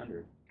 gray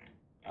 100.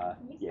 Can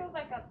you Yeah. scroll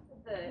back up to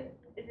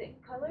the, is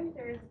it colors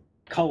or is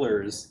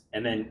Colors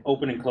and then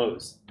open and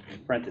close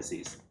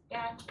parentheses.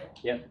 gotcha?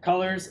 Yep,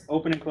 colors,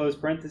 open and close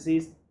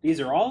parentheses. These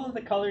are all of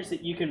the colors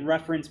that you can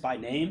reference by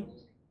name.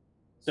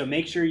 So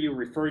make sure you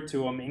refer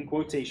to them in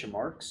quotation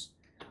marks.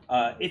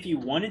 If you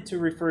wanted to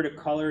refer to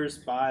colors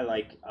by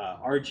like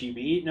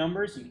RGB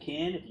numbers, you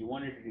can. If you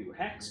wanted to do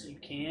hex, you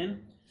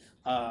can.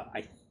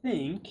 I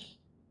think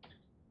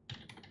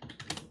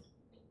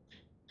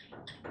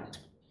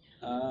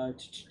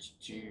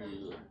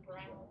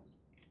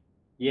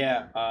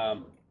yeah,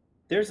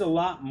 there's a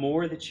lot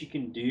more that you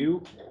can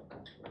do.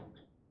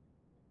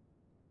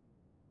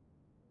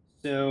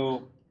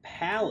 So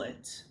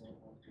palette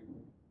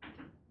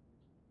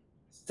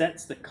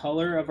sets the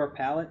color of our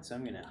palette. So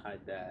I'm going to hide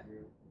that.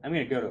 I'm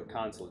going to go to a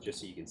console just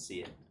so you can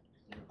see it.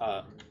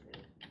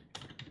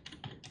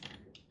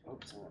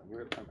 Oops, hold on.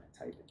 Where am I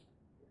typing?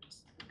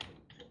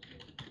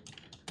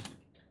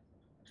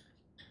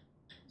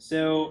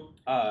 So,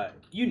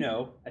 you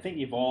know, I think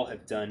you've all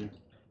have done,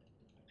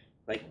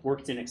 like,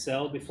 worked in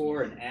Excel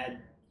before and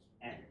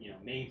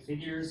made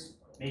figures,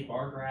 made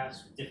bar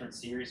graphs with different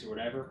series or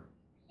whatever.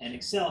 And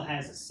Excel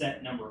has a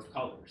set number of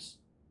colors.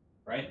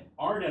 right?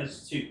 R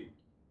does too.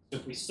 So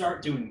if we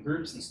start doing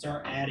groups and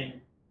start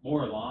adding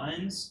more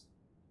lines,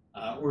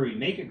 or we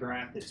make a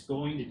graph that's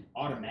going to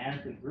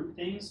automatically group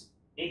things,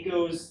 it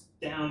goes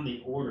down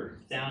the order,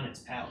 down its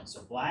palette.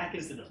 So black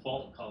is the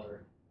default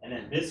color, and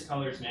then this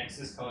color's next,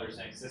 this color's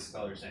next, this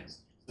color's next.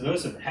 So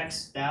those are the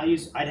hex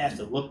values. I'd have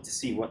to look to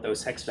see what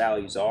those hex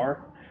values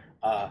are.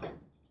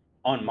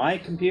 On my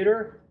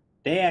computer,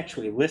 they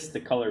actually list the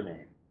color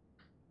name.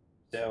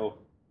 So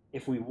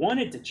if we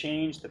wanted to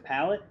change the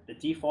palette, the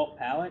default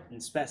palette,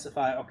 and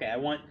specify, okay, I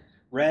want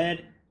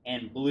red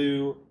and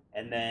blue,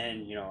 and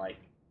then, you know, like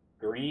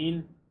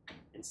green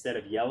instead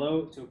of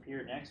yellow to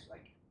appear next,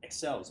 like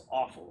Excel is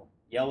awful.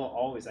 Yellow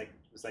always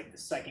was like the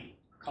second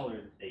color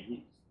that they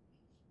used.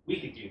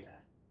 We could do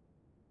that.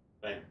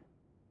 But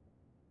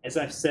as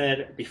I've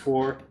said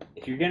before,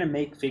 if you're gonna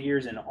make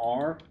figures in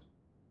R,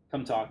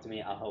 come talk to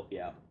me, I'll help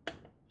you out.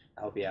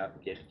 I'll help you out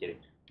and get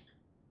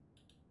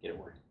it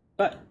working.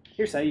 But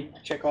here's how you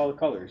check all the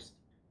colors.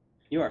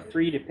 You are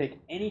free to pick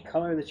any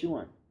color that you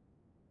want.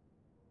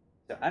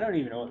 So I don't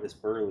even know what this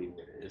burly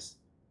wood is.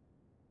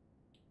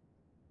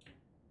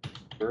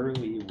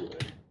 Burly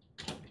wood.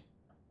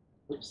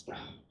 Oops.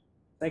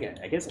 It's like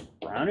I guess a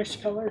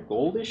brownish color,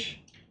 goldish.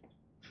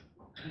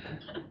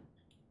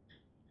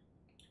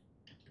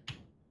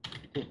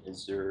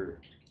 Azure.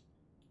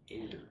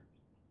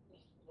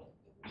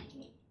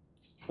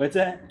 What's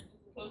that?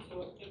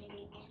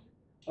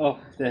 Oh,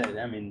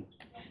 I mean,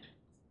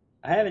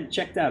 I haven't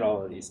checked out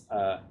all of these.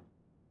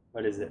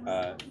 What is it?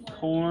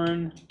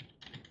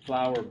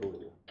 Cornflower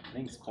blue. I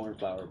think it's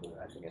cornflower blue.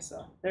 I think I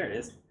saw. There it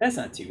is. That's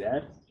not too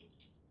bad.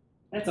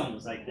 That's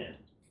almost like the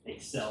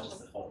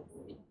Excel's default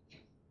blue.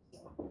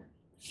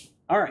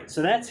 All right,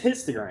 so that's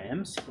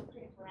histograms.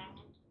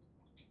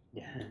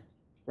 Yeah,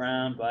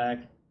 brown, black.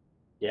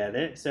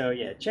 Yeah, so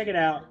yeah, check it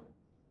out.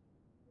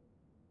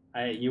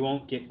 You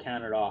won't get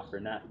counted off for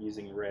not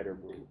using red or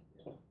blue.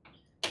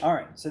 All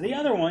right, so the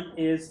other one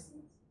is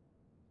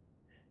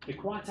the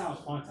quantile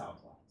plots.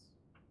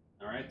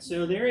 All right,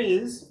 so there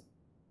is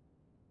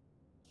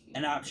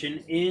an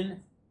option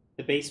in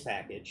the base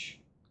package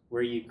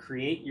where you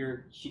create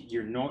your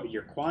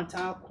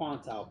quantile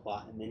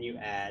plot, and then you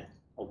add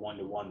a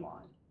one-to-one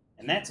line,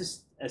 and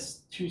that's a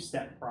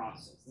two-step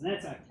process, and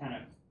that's I kind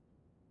of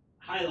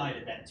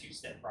highlighted that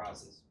two-step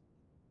process,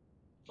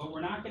 but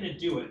we're not going to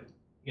do it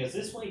because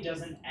this way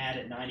doesn't add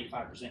a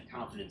 95%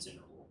 confidence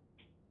interval,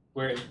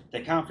 where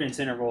the confidence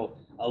interval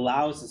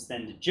allows us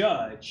then to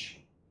judge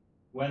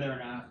whether or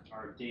not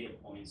our data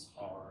points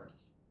are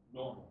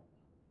normal.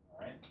 All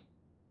right.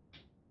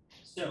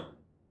 So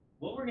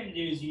what we're going to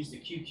do is use the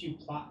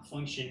QQ-plot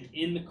function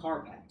in the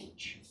car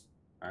package.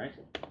 All right,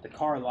 the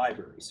car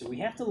library. So we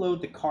have to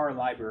load the car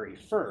library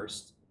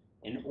first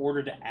in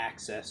order to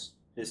access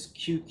this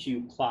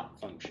QQ-plot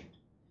function.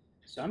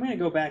 So I'm going to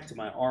go back to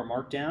my R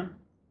Markdown,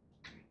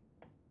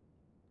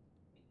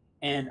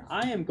 and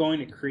I am going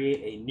to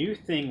create a new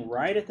thing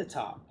right at the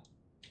top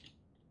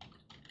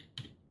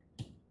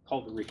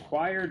called the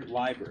required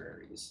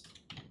libraries.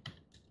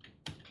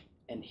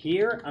 And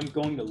here I'm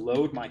going to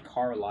load my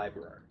car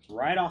library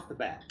right off the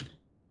bat.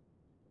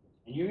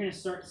 And you're going to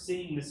start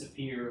seeing this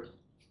appear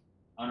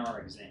on our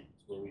exams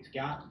where we've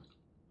got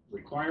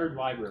required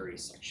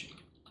libraries section,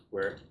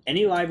 where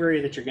any library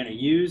that you're going to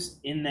use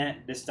in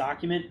this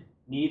document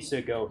needs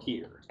to go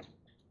here.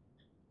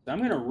 So I'm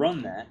going to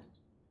run that.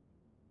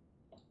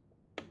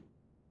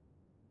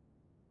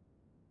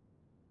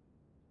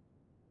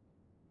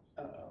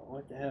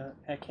 What the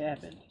heck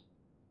happened?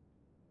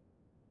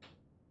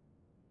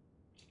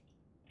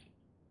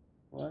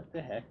 What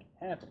the heck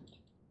happened?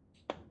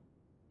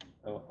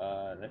 Oh,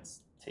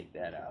 let's take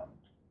that out.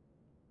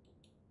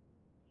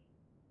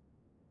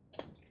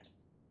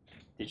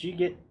 Did you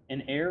get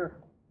an error?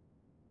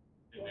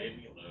 It made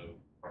me load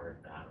car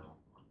data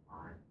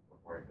online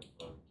before I could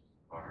load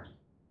the car.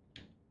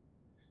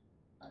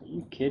 Are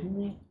you kidding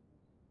me?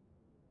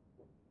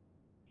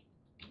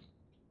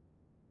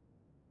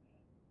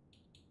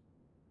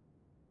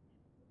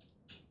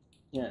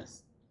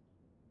 Yes.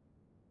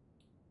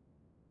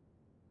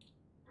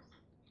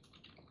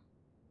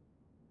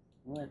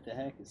 What the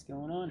heck is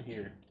going on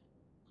here?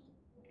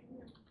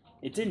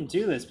 It didn't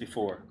do this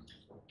before.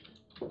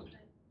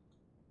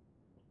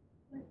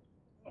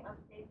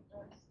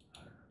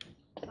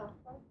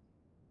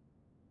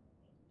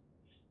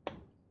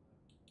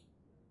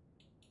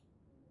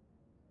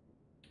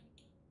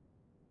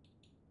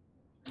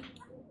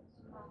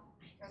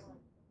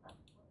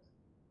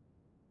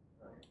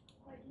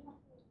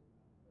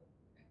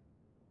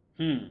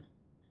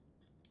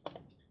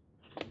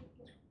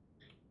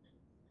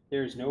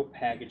 There's no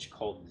package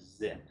called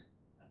zip.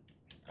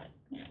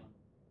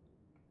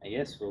 I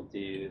guess we'll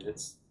do,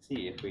 let's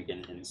see if we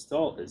can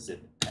install the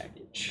zip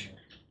package.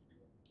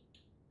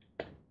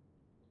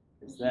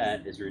 Because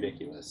that is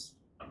ridiculous.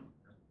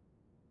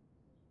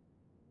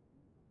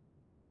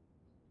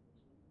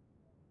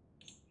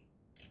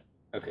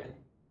 Okay.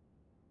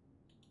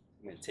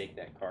 I'm going to take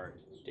that card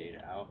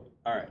data out.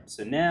 All right,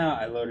 so now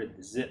I loaded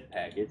the zip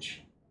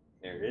package.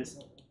 There it is.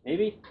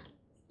 Maybe?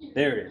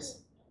 There it is.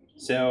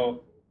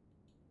 So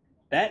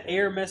that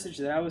error message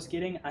that I was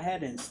getting, I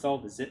had to install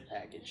the zip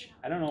package.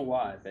 I don't know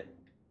why, but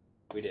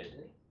we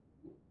did.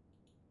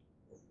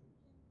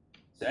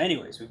 So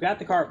anyways, we've got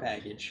the car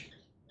package.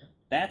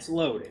 That's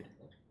loaded.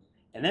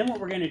 And then what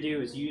we're going to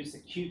do is use the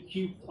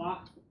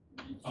QQplot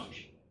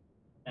function.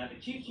 Now the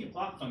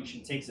QQplot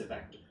function takes a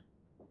vector.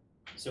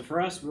 So for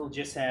us, we'll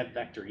just have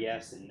vector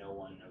yes and no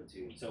 1, no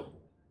 2, and so forth.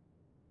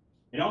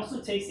 It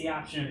also takes the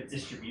option of a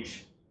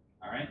distribution.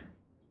 All right.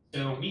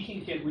 So we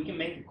can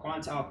make a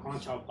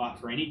quantile plot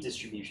for any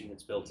distribution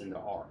that's built into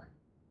R.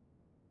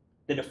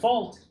 The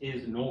default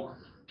is norm,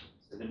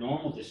 so the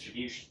normal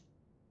distribution.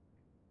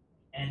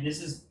 And this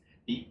is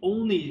the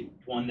only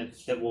one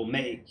that we'll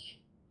make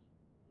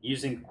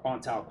using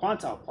quantile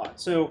plot.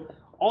 So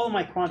all of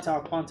my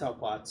quantile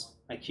plots,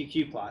 my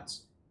QQ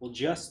plots, will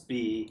just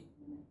be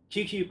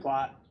QQ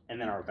plot and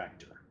then our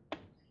vector.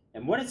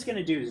 And what it's going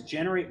to do is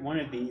generate one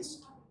of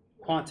these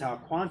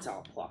quantile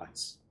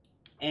plots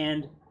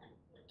and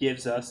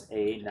gives us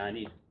a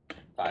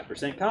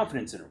 95%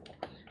 confidence interval.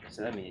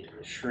 So let me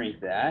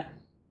shrink that.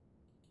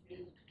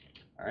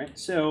 All right,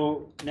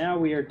 so now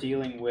we are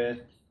dealing with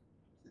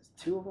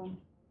two of them.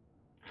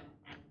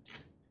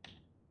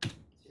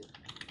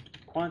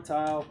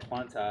 Quantile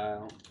plots.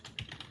 All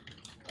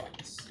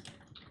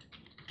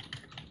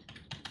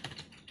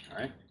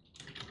right.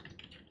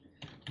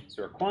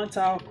 So our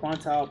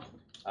quantile.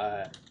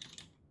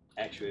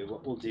 Actually,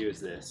 what we'll do is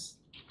this.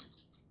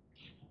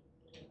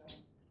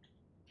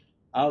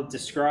 I'll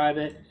describe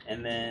it,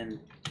 and then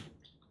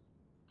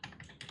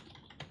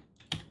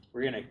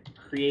we're going to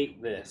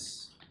create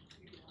this.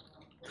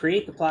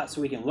 Create the plot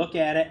so we can look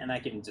at it, and I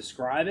can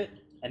describe it,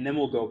 and then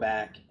we'll go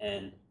back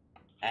and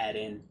add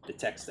in the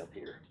text up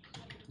here.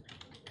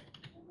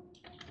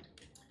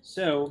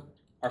 So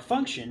our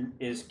function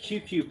is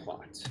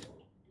QQplot.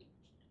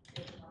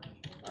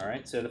 All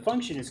right, so the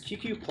function is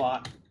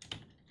QQplot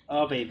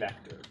of a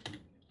vector.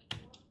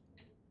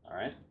 All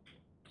right,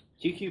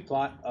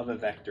 QQplot of a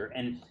vector.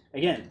 And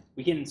again,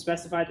 we can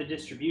specify the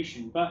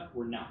distribution, but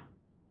we're not.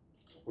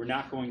 We're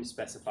not going to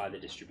specify the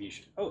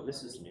distribution. Oh,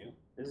 this is new.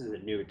 This is a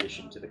new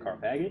addition to the car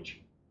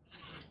package.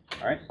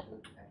 All right.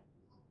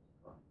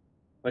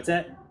 What's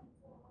that?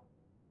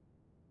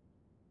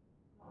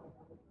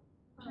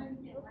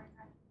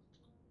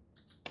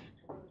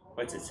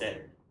 What's it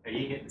say? Are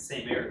you getting the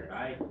same error that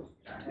I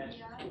had?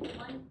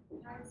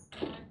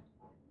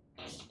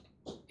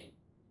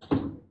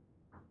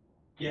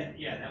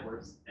 Yeah, that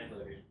works. That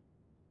loaded.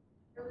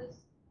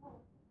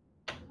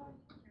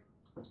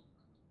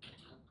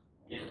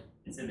 Yeah,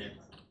 it's in there.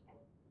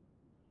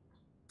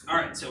 All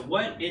right, so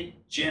what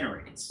it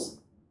generates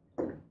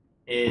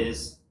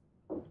is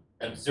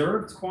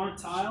observed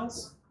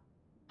quantiles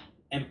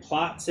and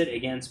plots it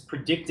against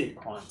predicted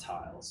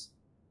quantiles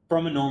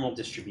from a normal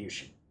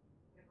distribution.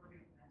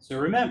 So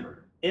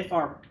remember, if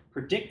our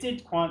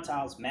predicted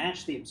quantiles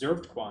match the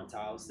observed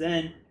quantiles,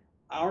 then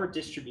our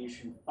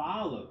distribution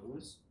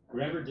follows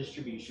whatever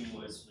distribution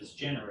was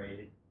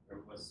generated or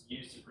was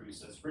used to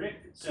produce as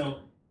predicted. So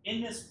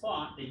in this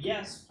plot, the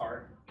yes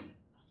part,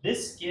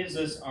 this gives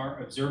us our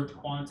observed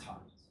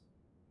quantiles.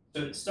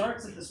 So it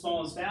starts at the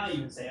smallest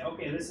value and say,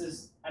 okay, this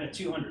is out of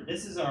 200.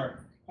 This is our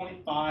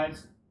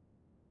 0.5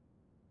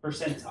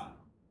 percentile.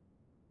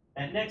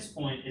 That next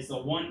point is the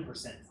 1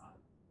 percentile,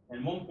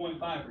 and 1.5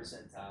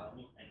 percentile,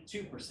 and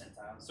 2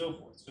 percentile, and so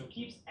forth. So it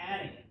keeps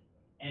adding it.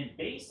 And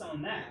based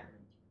on that,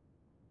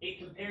 it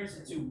compares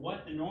it to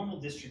what the normal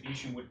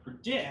distribution would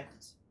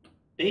predict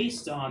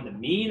based on the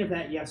mean of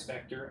that yes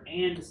vector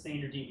and the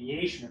standard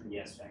deviation of the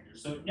yes vector.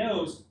 So it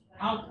knows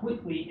how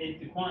quickly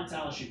the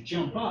quantile should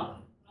jump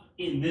up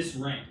in this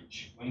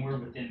range when we're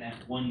within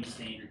that one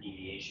standard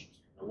deviation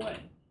away.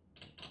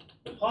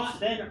 The plot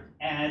then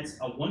adds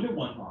a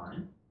 1-to-1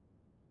 line.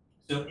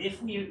 So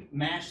if we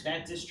match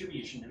that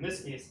distribution, in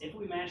this case, if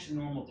we match the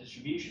normal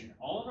distribution,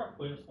 all of our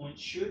points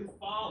should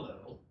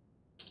follow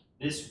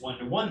this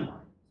 1-to-1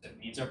 line. That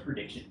means our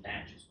prediction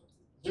matches what's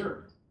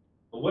observed.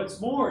 But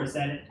what's more is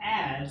that it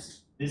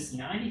adds this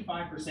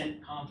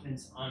 95%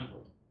 confidence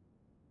envelope.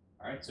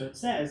 All right, so it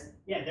says,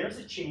 yeah, there's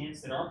a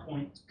chance that our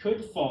point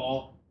could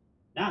fall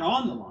not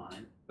on the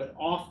line, but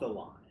off the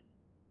line.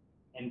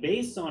 And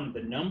based on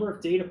the number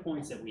of data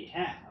points that we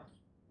have,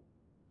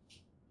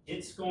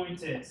 it's going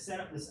to set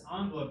up this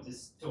envelope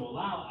to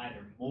allow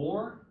either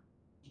more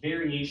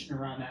variation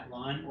around that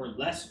line or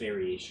less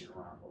variation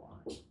around the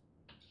line.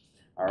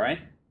 All right?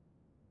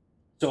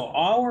 So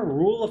our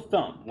rule of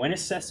thumb when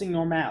assessing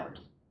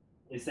normality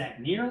is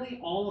that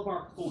nearly all of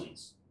our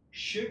points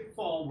should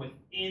fall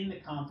within the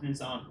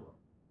confidence envelope.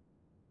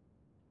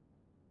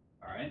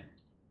 All right?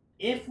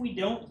 If we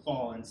don't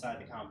fall inside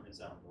the confidence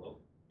envelope,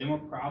 then we're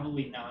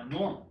probably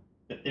non-normal.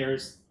 But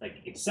there's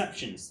like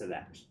exceptions to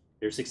that.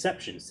 There's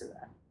exceptions to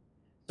that.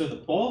 So the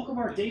bulk of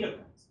our data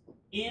points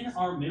in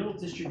our middle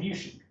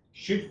distribution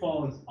should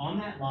fall on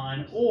that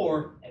line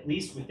or at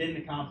least within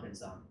the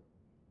confidence envelope.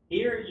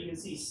 Here you can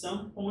see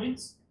some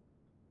points,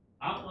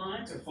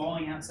 outlines are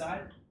falling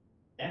outside.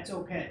 That's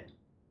okay.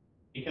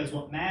 because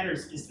what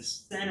matters is the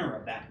center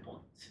of that point.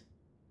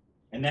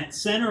 And that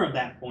center of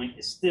that point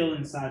is still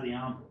inside the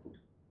envelope.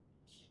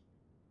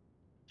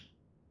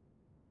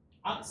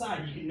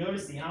 Outside, you can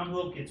notice the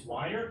envelope gets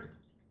wider.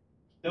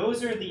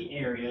 Those are the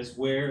areas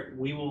where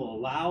we will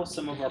allow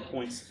some of our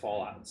points to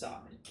fall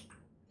outside.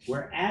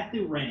 We're at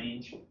the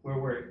range where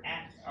we're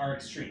at our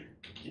extreme.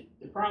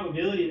 The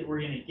probability that we're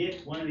going to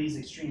get one of these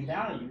extreme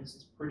values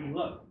is pretty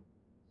low.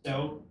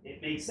 So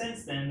it makes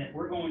sense then that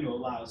we're going to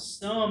allow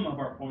some of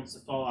our points to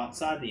fall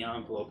outside the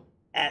envelope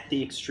at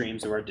the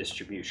extremes of our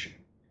distribution.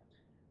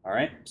 All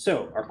right,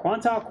 so our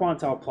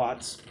quantile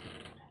plots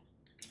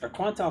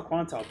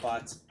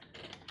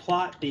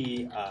plot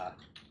the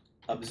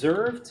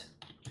observed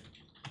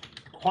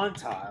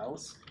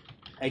quantiles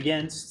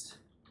against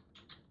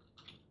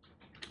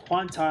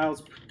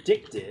quantiles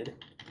predicted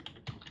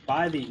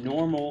by the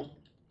normal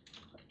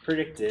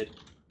predicted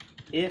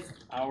if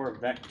our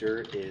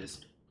vector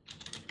is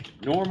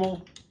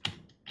normal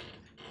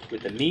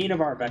with the mean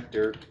of our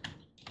vector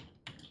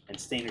and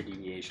standard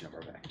deviation of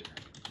our vector.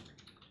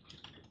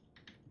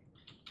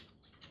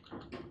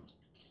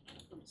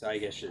 So I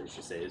guess I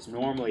should say is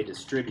normally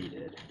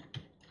distributed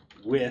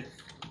with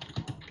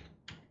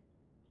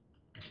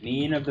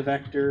mean of the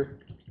vector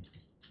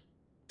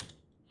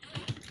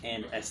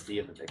and SD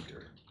of the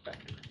vector.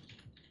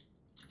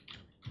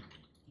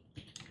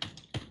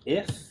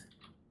 If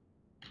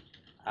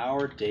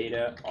our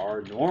data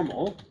are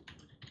normal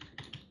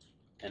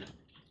and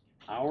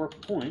our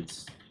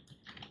points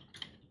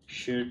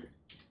should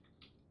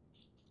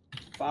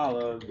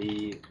follow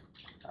the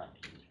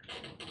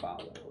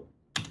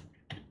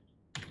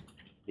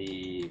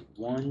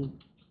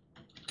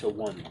 1-to-1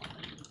 line.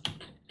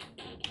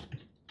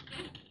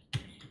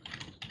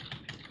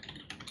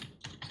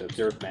 So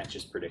observed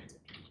matches predicted.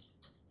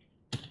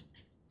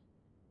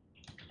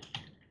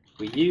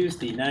 We use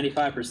the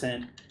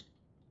 95%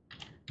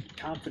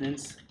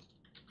 confidence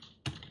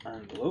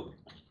envelope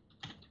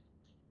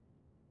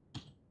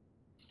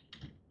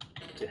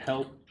to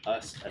help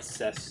us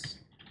assess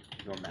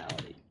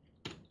normality.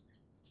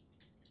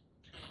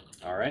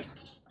 All right.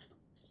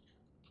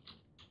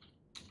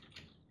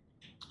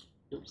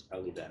 Oops,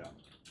 I'll leave that up.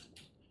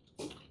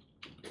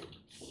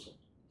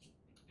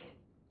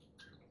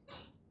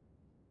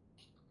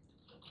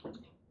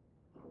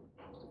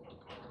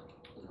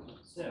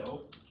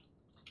 So,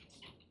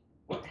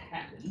 what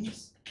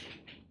happens?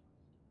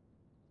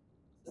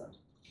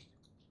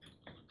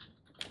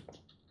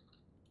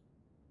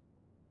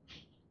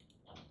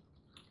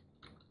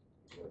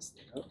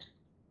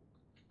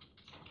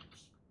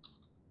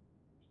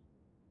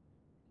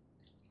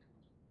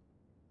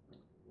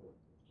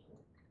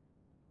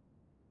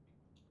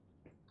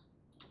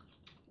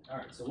 All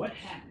right, so what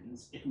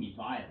happens if we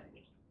violate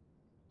it?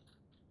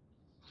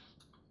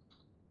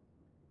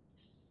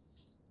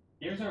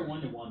 There's our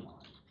 1-to-1 line.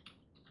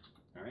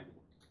 All right.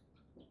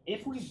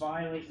 If we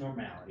violate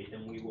normality,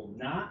 then we will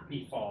not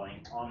be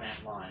falling on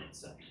that line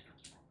itself.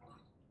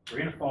 We're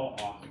going to fall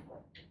off of it.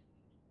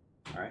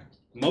 All right.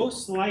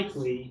 Most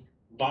likely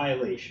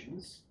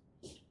violations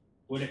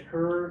would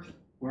occur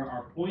where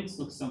our points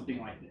look something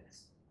like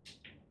this.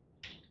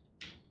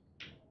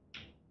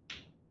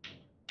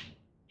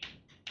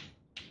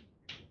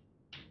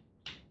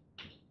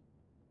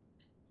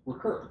 We're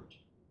curved.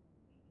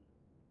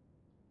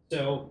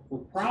 So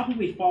we'll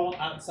probably fall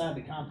outside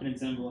the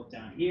confidence envelope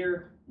down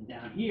here and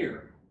down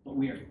here, but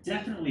we are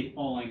definitely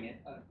falling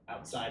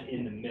outside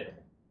in the middle.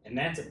 And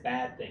that's a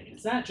bad thing.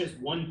 It's not just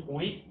one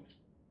point,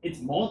 it's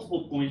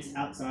multiple points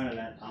outside of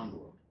that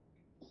envelope.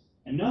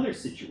 Another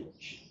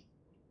situation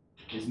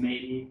is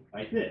maybe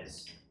like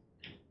this.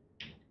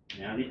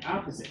 Now the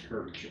opposite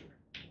curvature.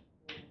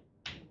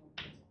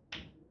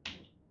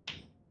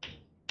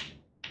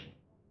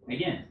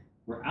 Again,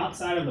 we're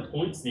outside of the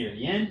points near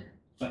the end,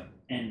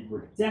 and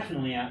we're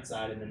definitely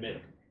outside in the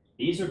middle.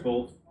 These are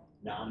both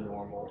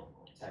non-normal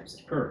types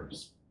of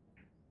curves.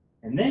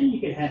 And then you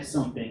could have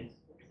something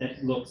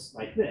that looks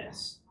like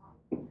this.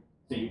 So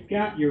you've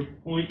got your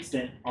points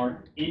that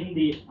are in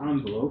the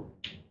envelope,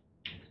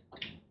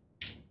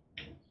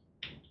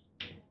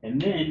 and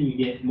then you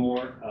get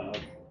more of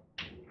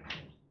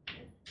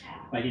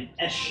like an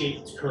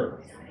S-shaped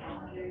curve.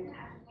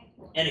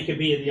 And it could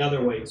be the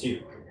other way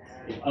too,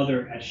 the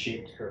other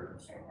S-shaped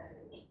curve.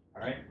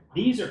 All right,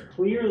 these are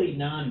clearly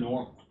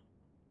non-normal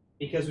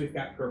because we've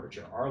got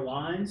curvature. Our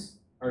lines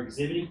are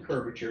exhibiting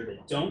curvature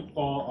that don't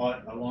fall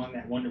along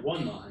that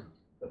 1-to-1 line,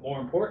 but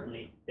more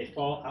importantly, they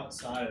fall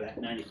outside of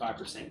that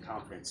 95%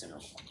 confidence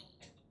interval.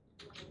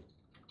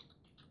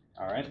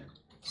 All right,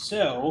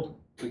 so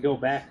we go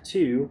back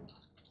to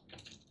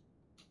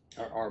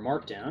our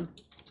markdown.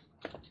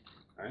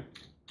 All right,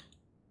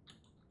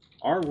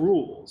 our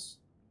rules.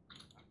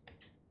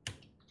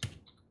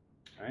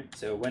 All right,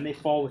 so when they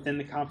fall within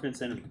the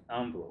confidence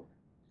envelope,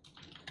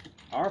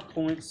 our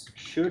points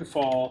should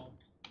fall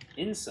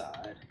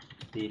inside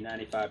the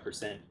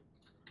 95%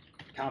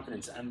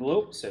 confidence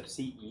envelope, so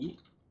CE.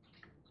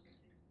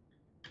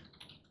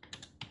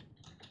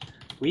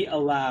 We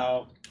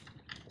allow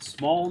a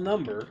small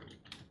number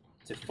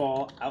to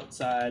fall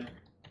outside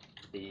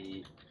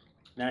the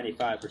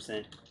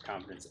 95%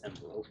 confidence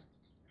envelope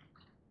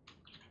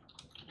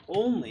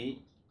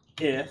only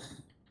if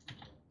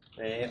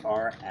they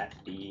are at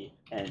the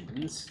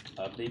ends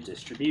of the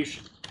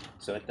distribution.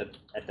 So at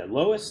the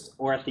lowest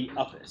or at the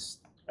uppest,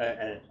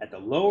 at the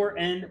lower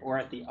end or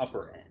at the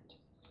upper end.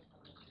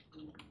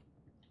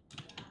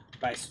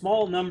 By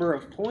small number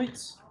of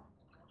points,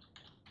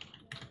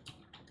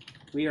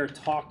 we are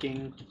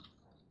talking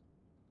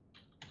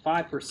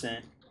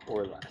 5%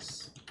 or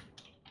less.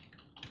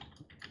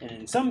 And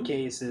in some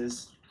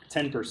cases,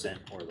 10%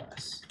 or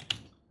less.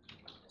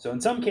 So in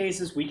some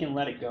cases, we can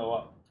let it go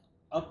up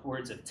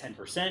upwards of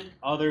 10%.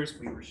 Others,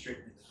 we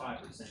restrict it to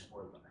 5%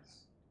 or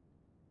less.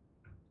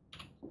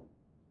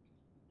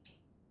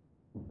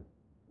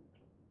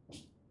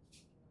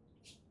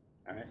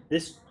 All right,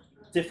 this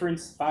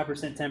difference,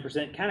 5%,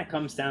 10%, kind of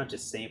comes down to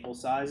sample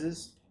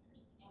sizes.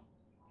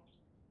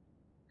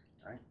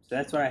 All right, so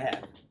that's what I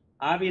have.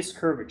 Obvious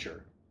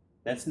curvature,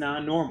 that's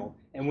non-normal.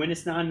 And when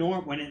it's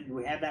non-normal,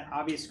 we have that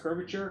obvious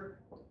curvature,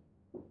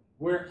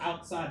 we're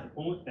outside the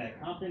point,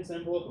 that confidence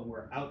envelope, and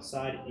we're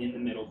outside in the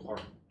middle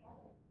part.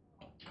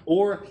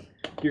 Or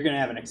you're going to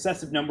have an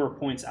excessive number of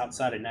points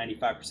outside a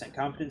 95%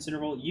 confidence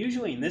interval.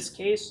 Usually in this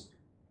case,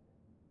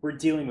 we're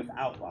dealing with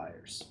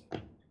outliers.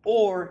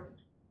 Or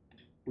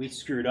we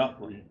screwed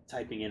up when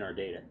typing in our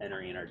data,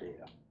 entering in our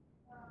data.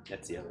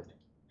 That's the other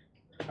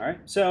thing. All right,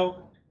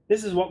 so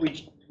this is what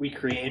we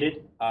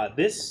created.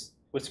 This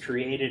was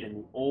created in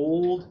the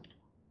old,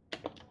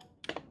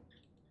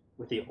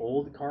 with the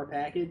old car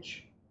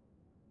package.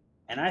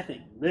 And I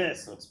think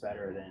this looks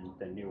better than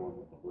the new one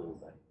with the blue,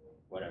 but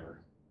whatever.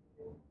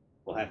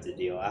 We'll have to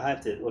deal. I'll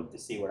have to look to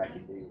see what I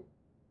can do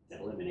to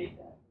eliminate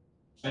that.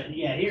 But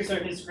yeah, here's our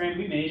histogram.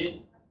 We made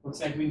it. Looks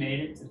like we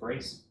made it to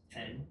brace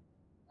 10.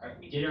 All right,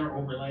 we did our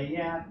overlay.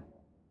 Yeah,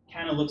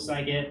 kind of looks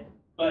like it.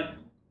 But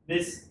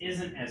this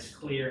isn't as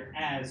clear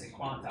as a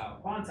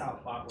quantile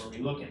plot where we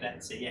look at that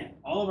and say, yeah,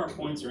 all of our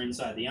points are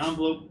inside the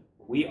envelope.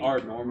 We are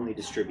normally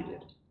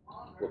distributed.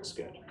 Looks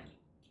good.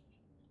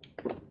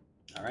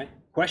 All right,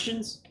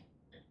 questions?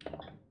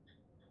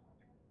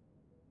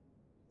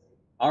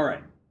 All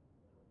right.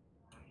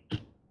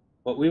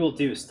 What we will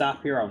do is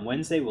stop here on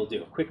Wednesday. We'll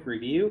do a quick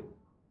review,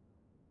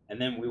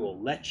 and then we will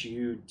let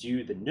you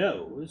do the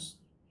nose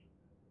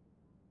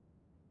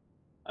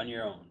on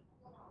your own.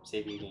 See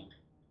if you can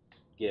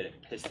get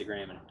a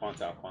histogram and a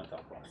quantile plot.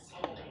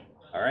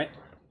 All right?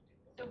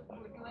 So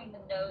we're doing the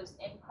nose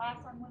in class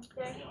on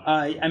Wednesday?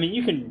 I mean,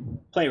 you can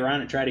play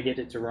around and try to get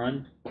it to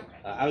run.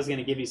 I was going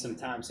to give you some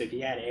time, so if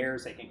you had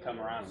errors, I can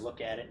come around and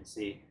look at it and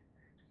see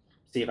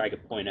if I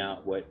could point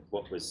out what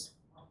was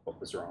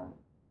wrong.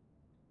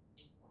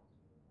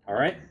 All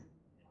right?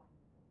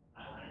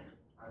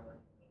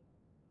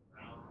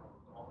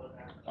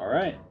 All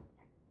right.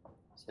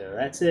 So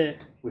that's it.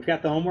 We've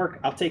got the homework.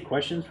 I'll take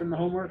questions from the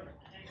homework,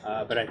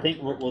 but I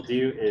think what we'll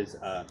do is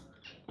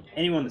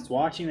anyone that's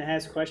watching that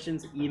has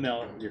questions,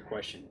 email your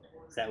question.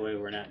 So that way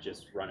we're not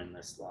just running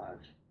this live.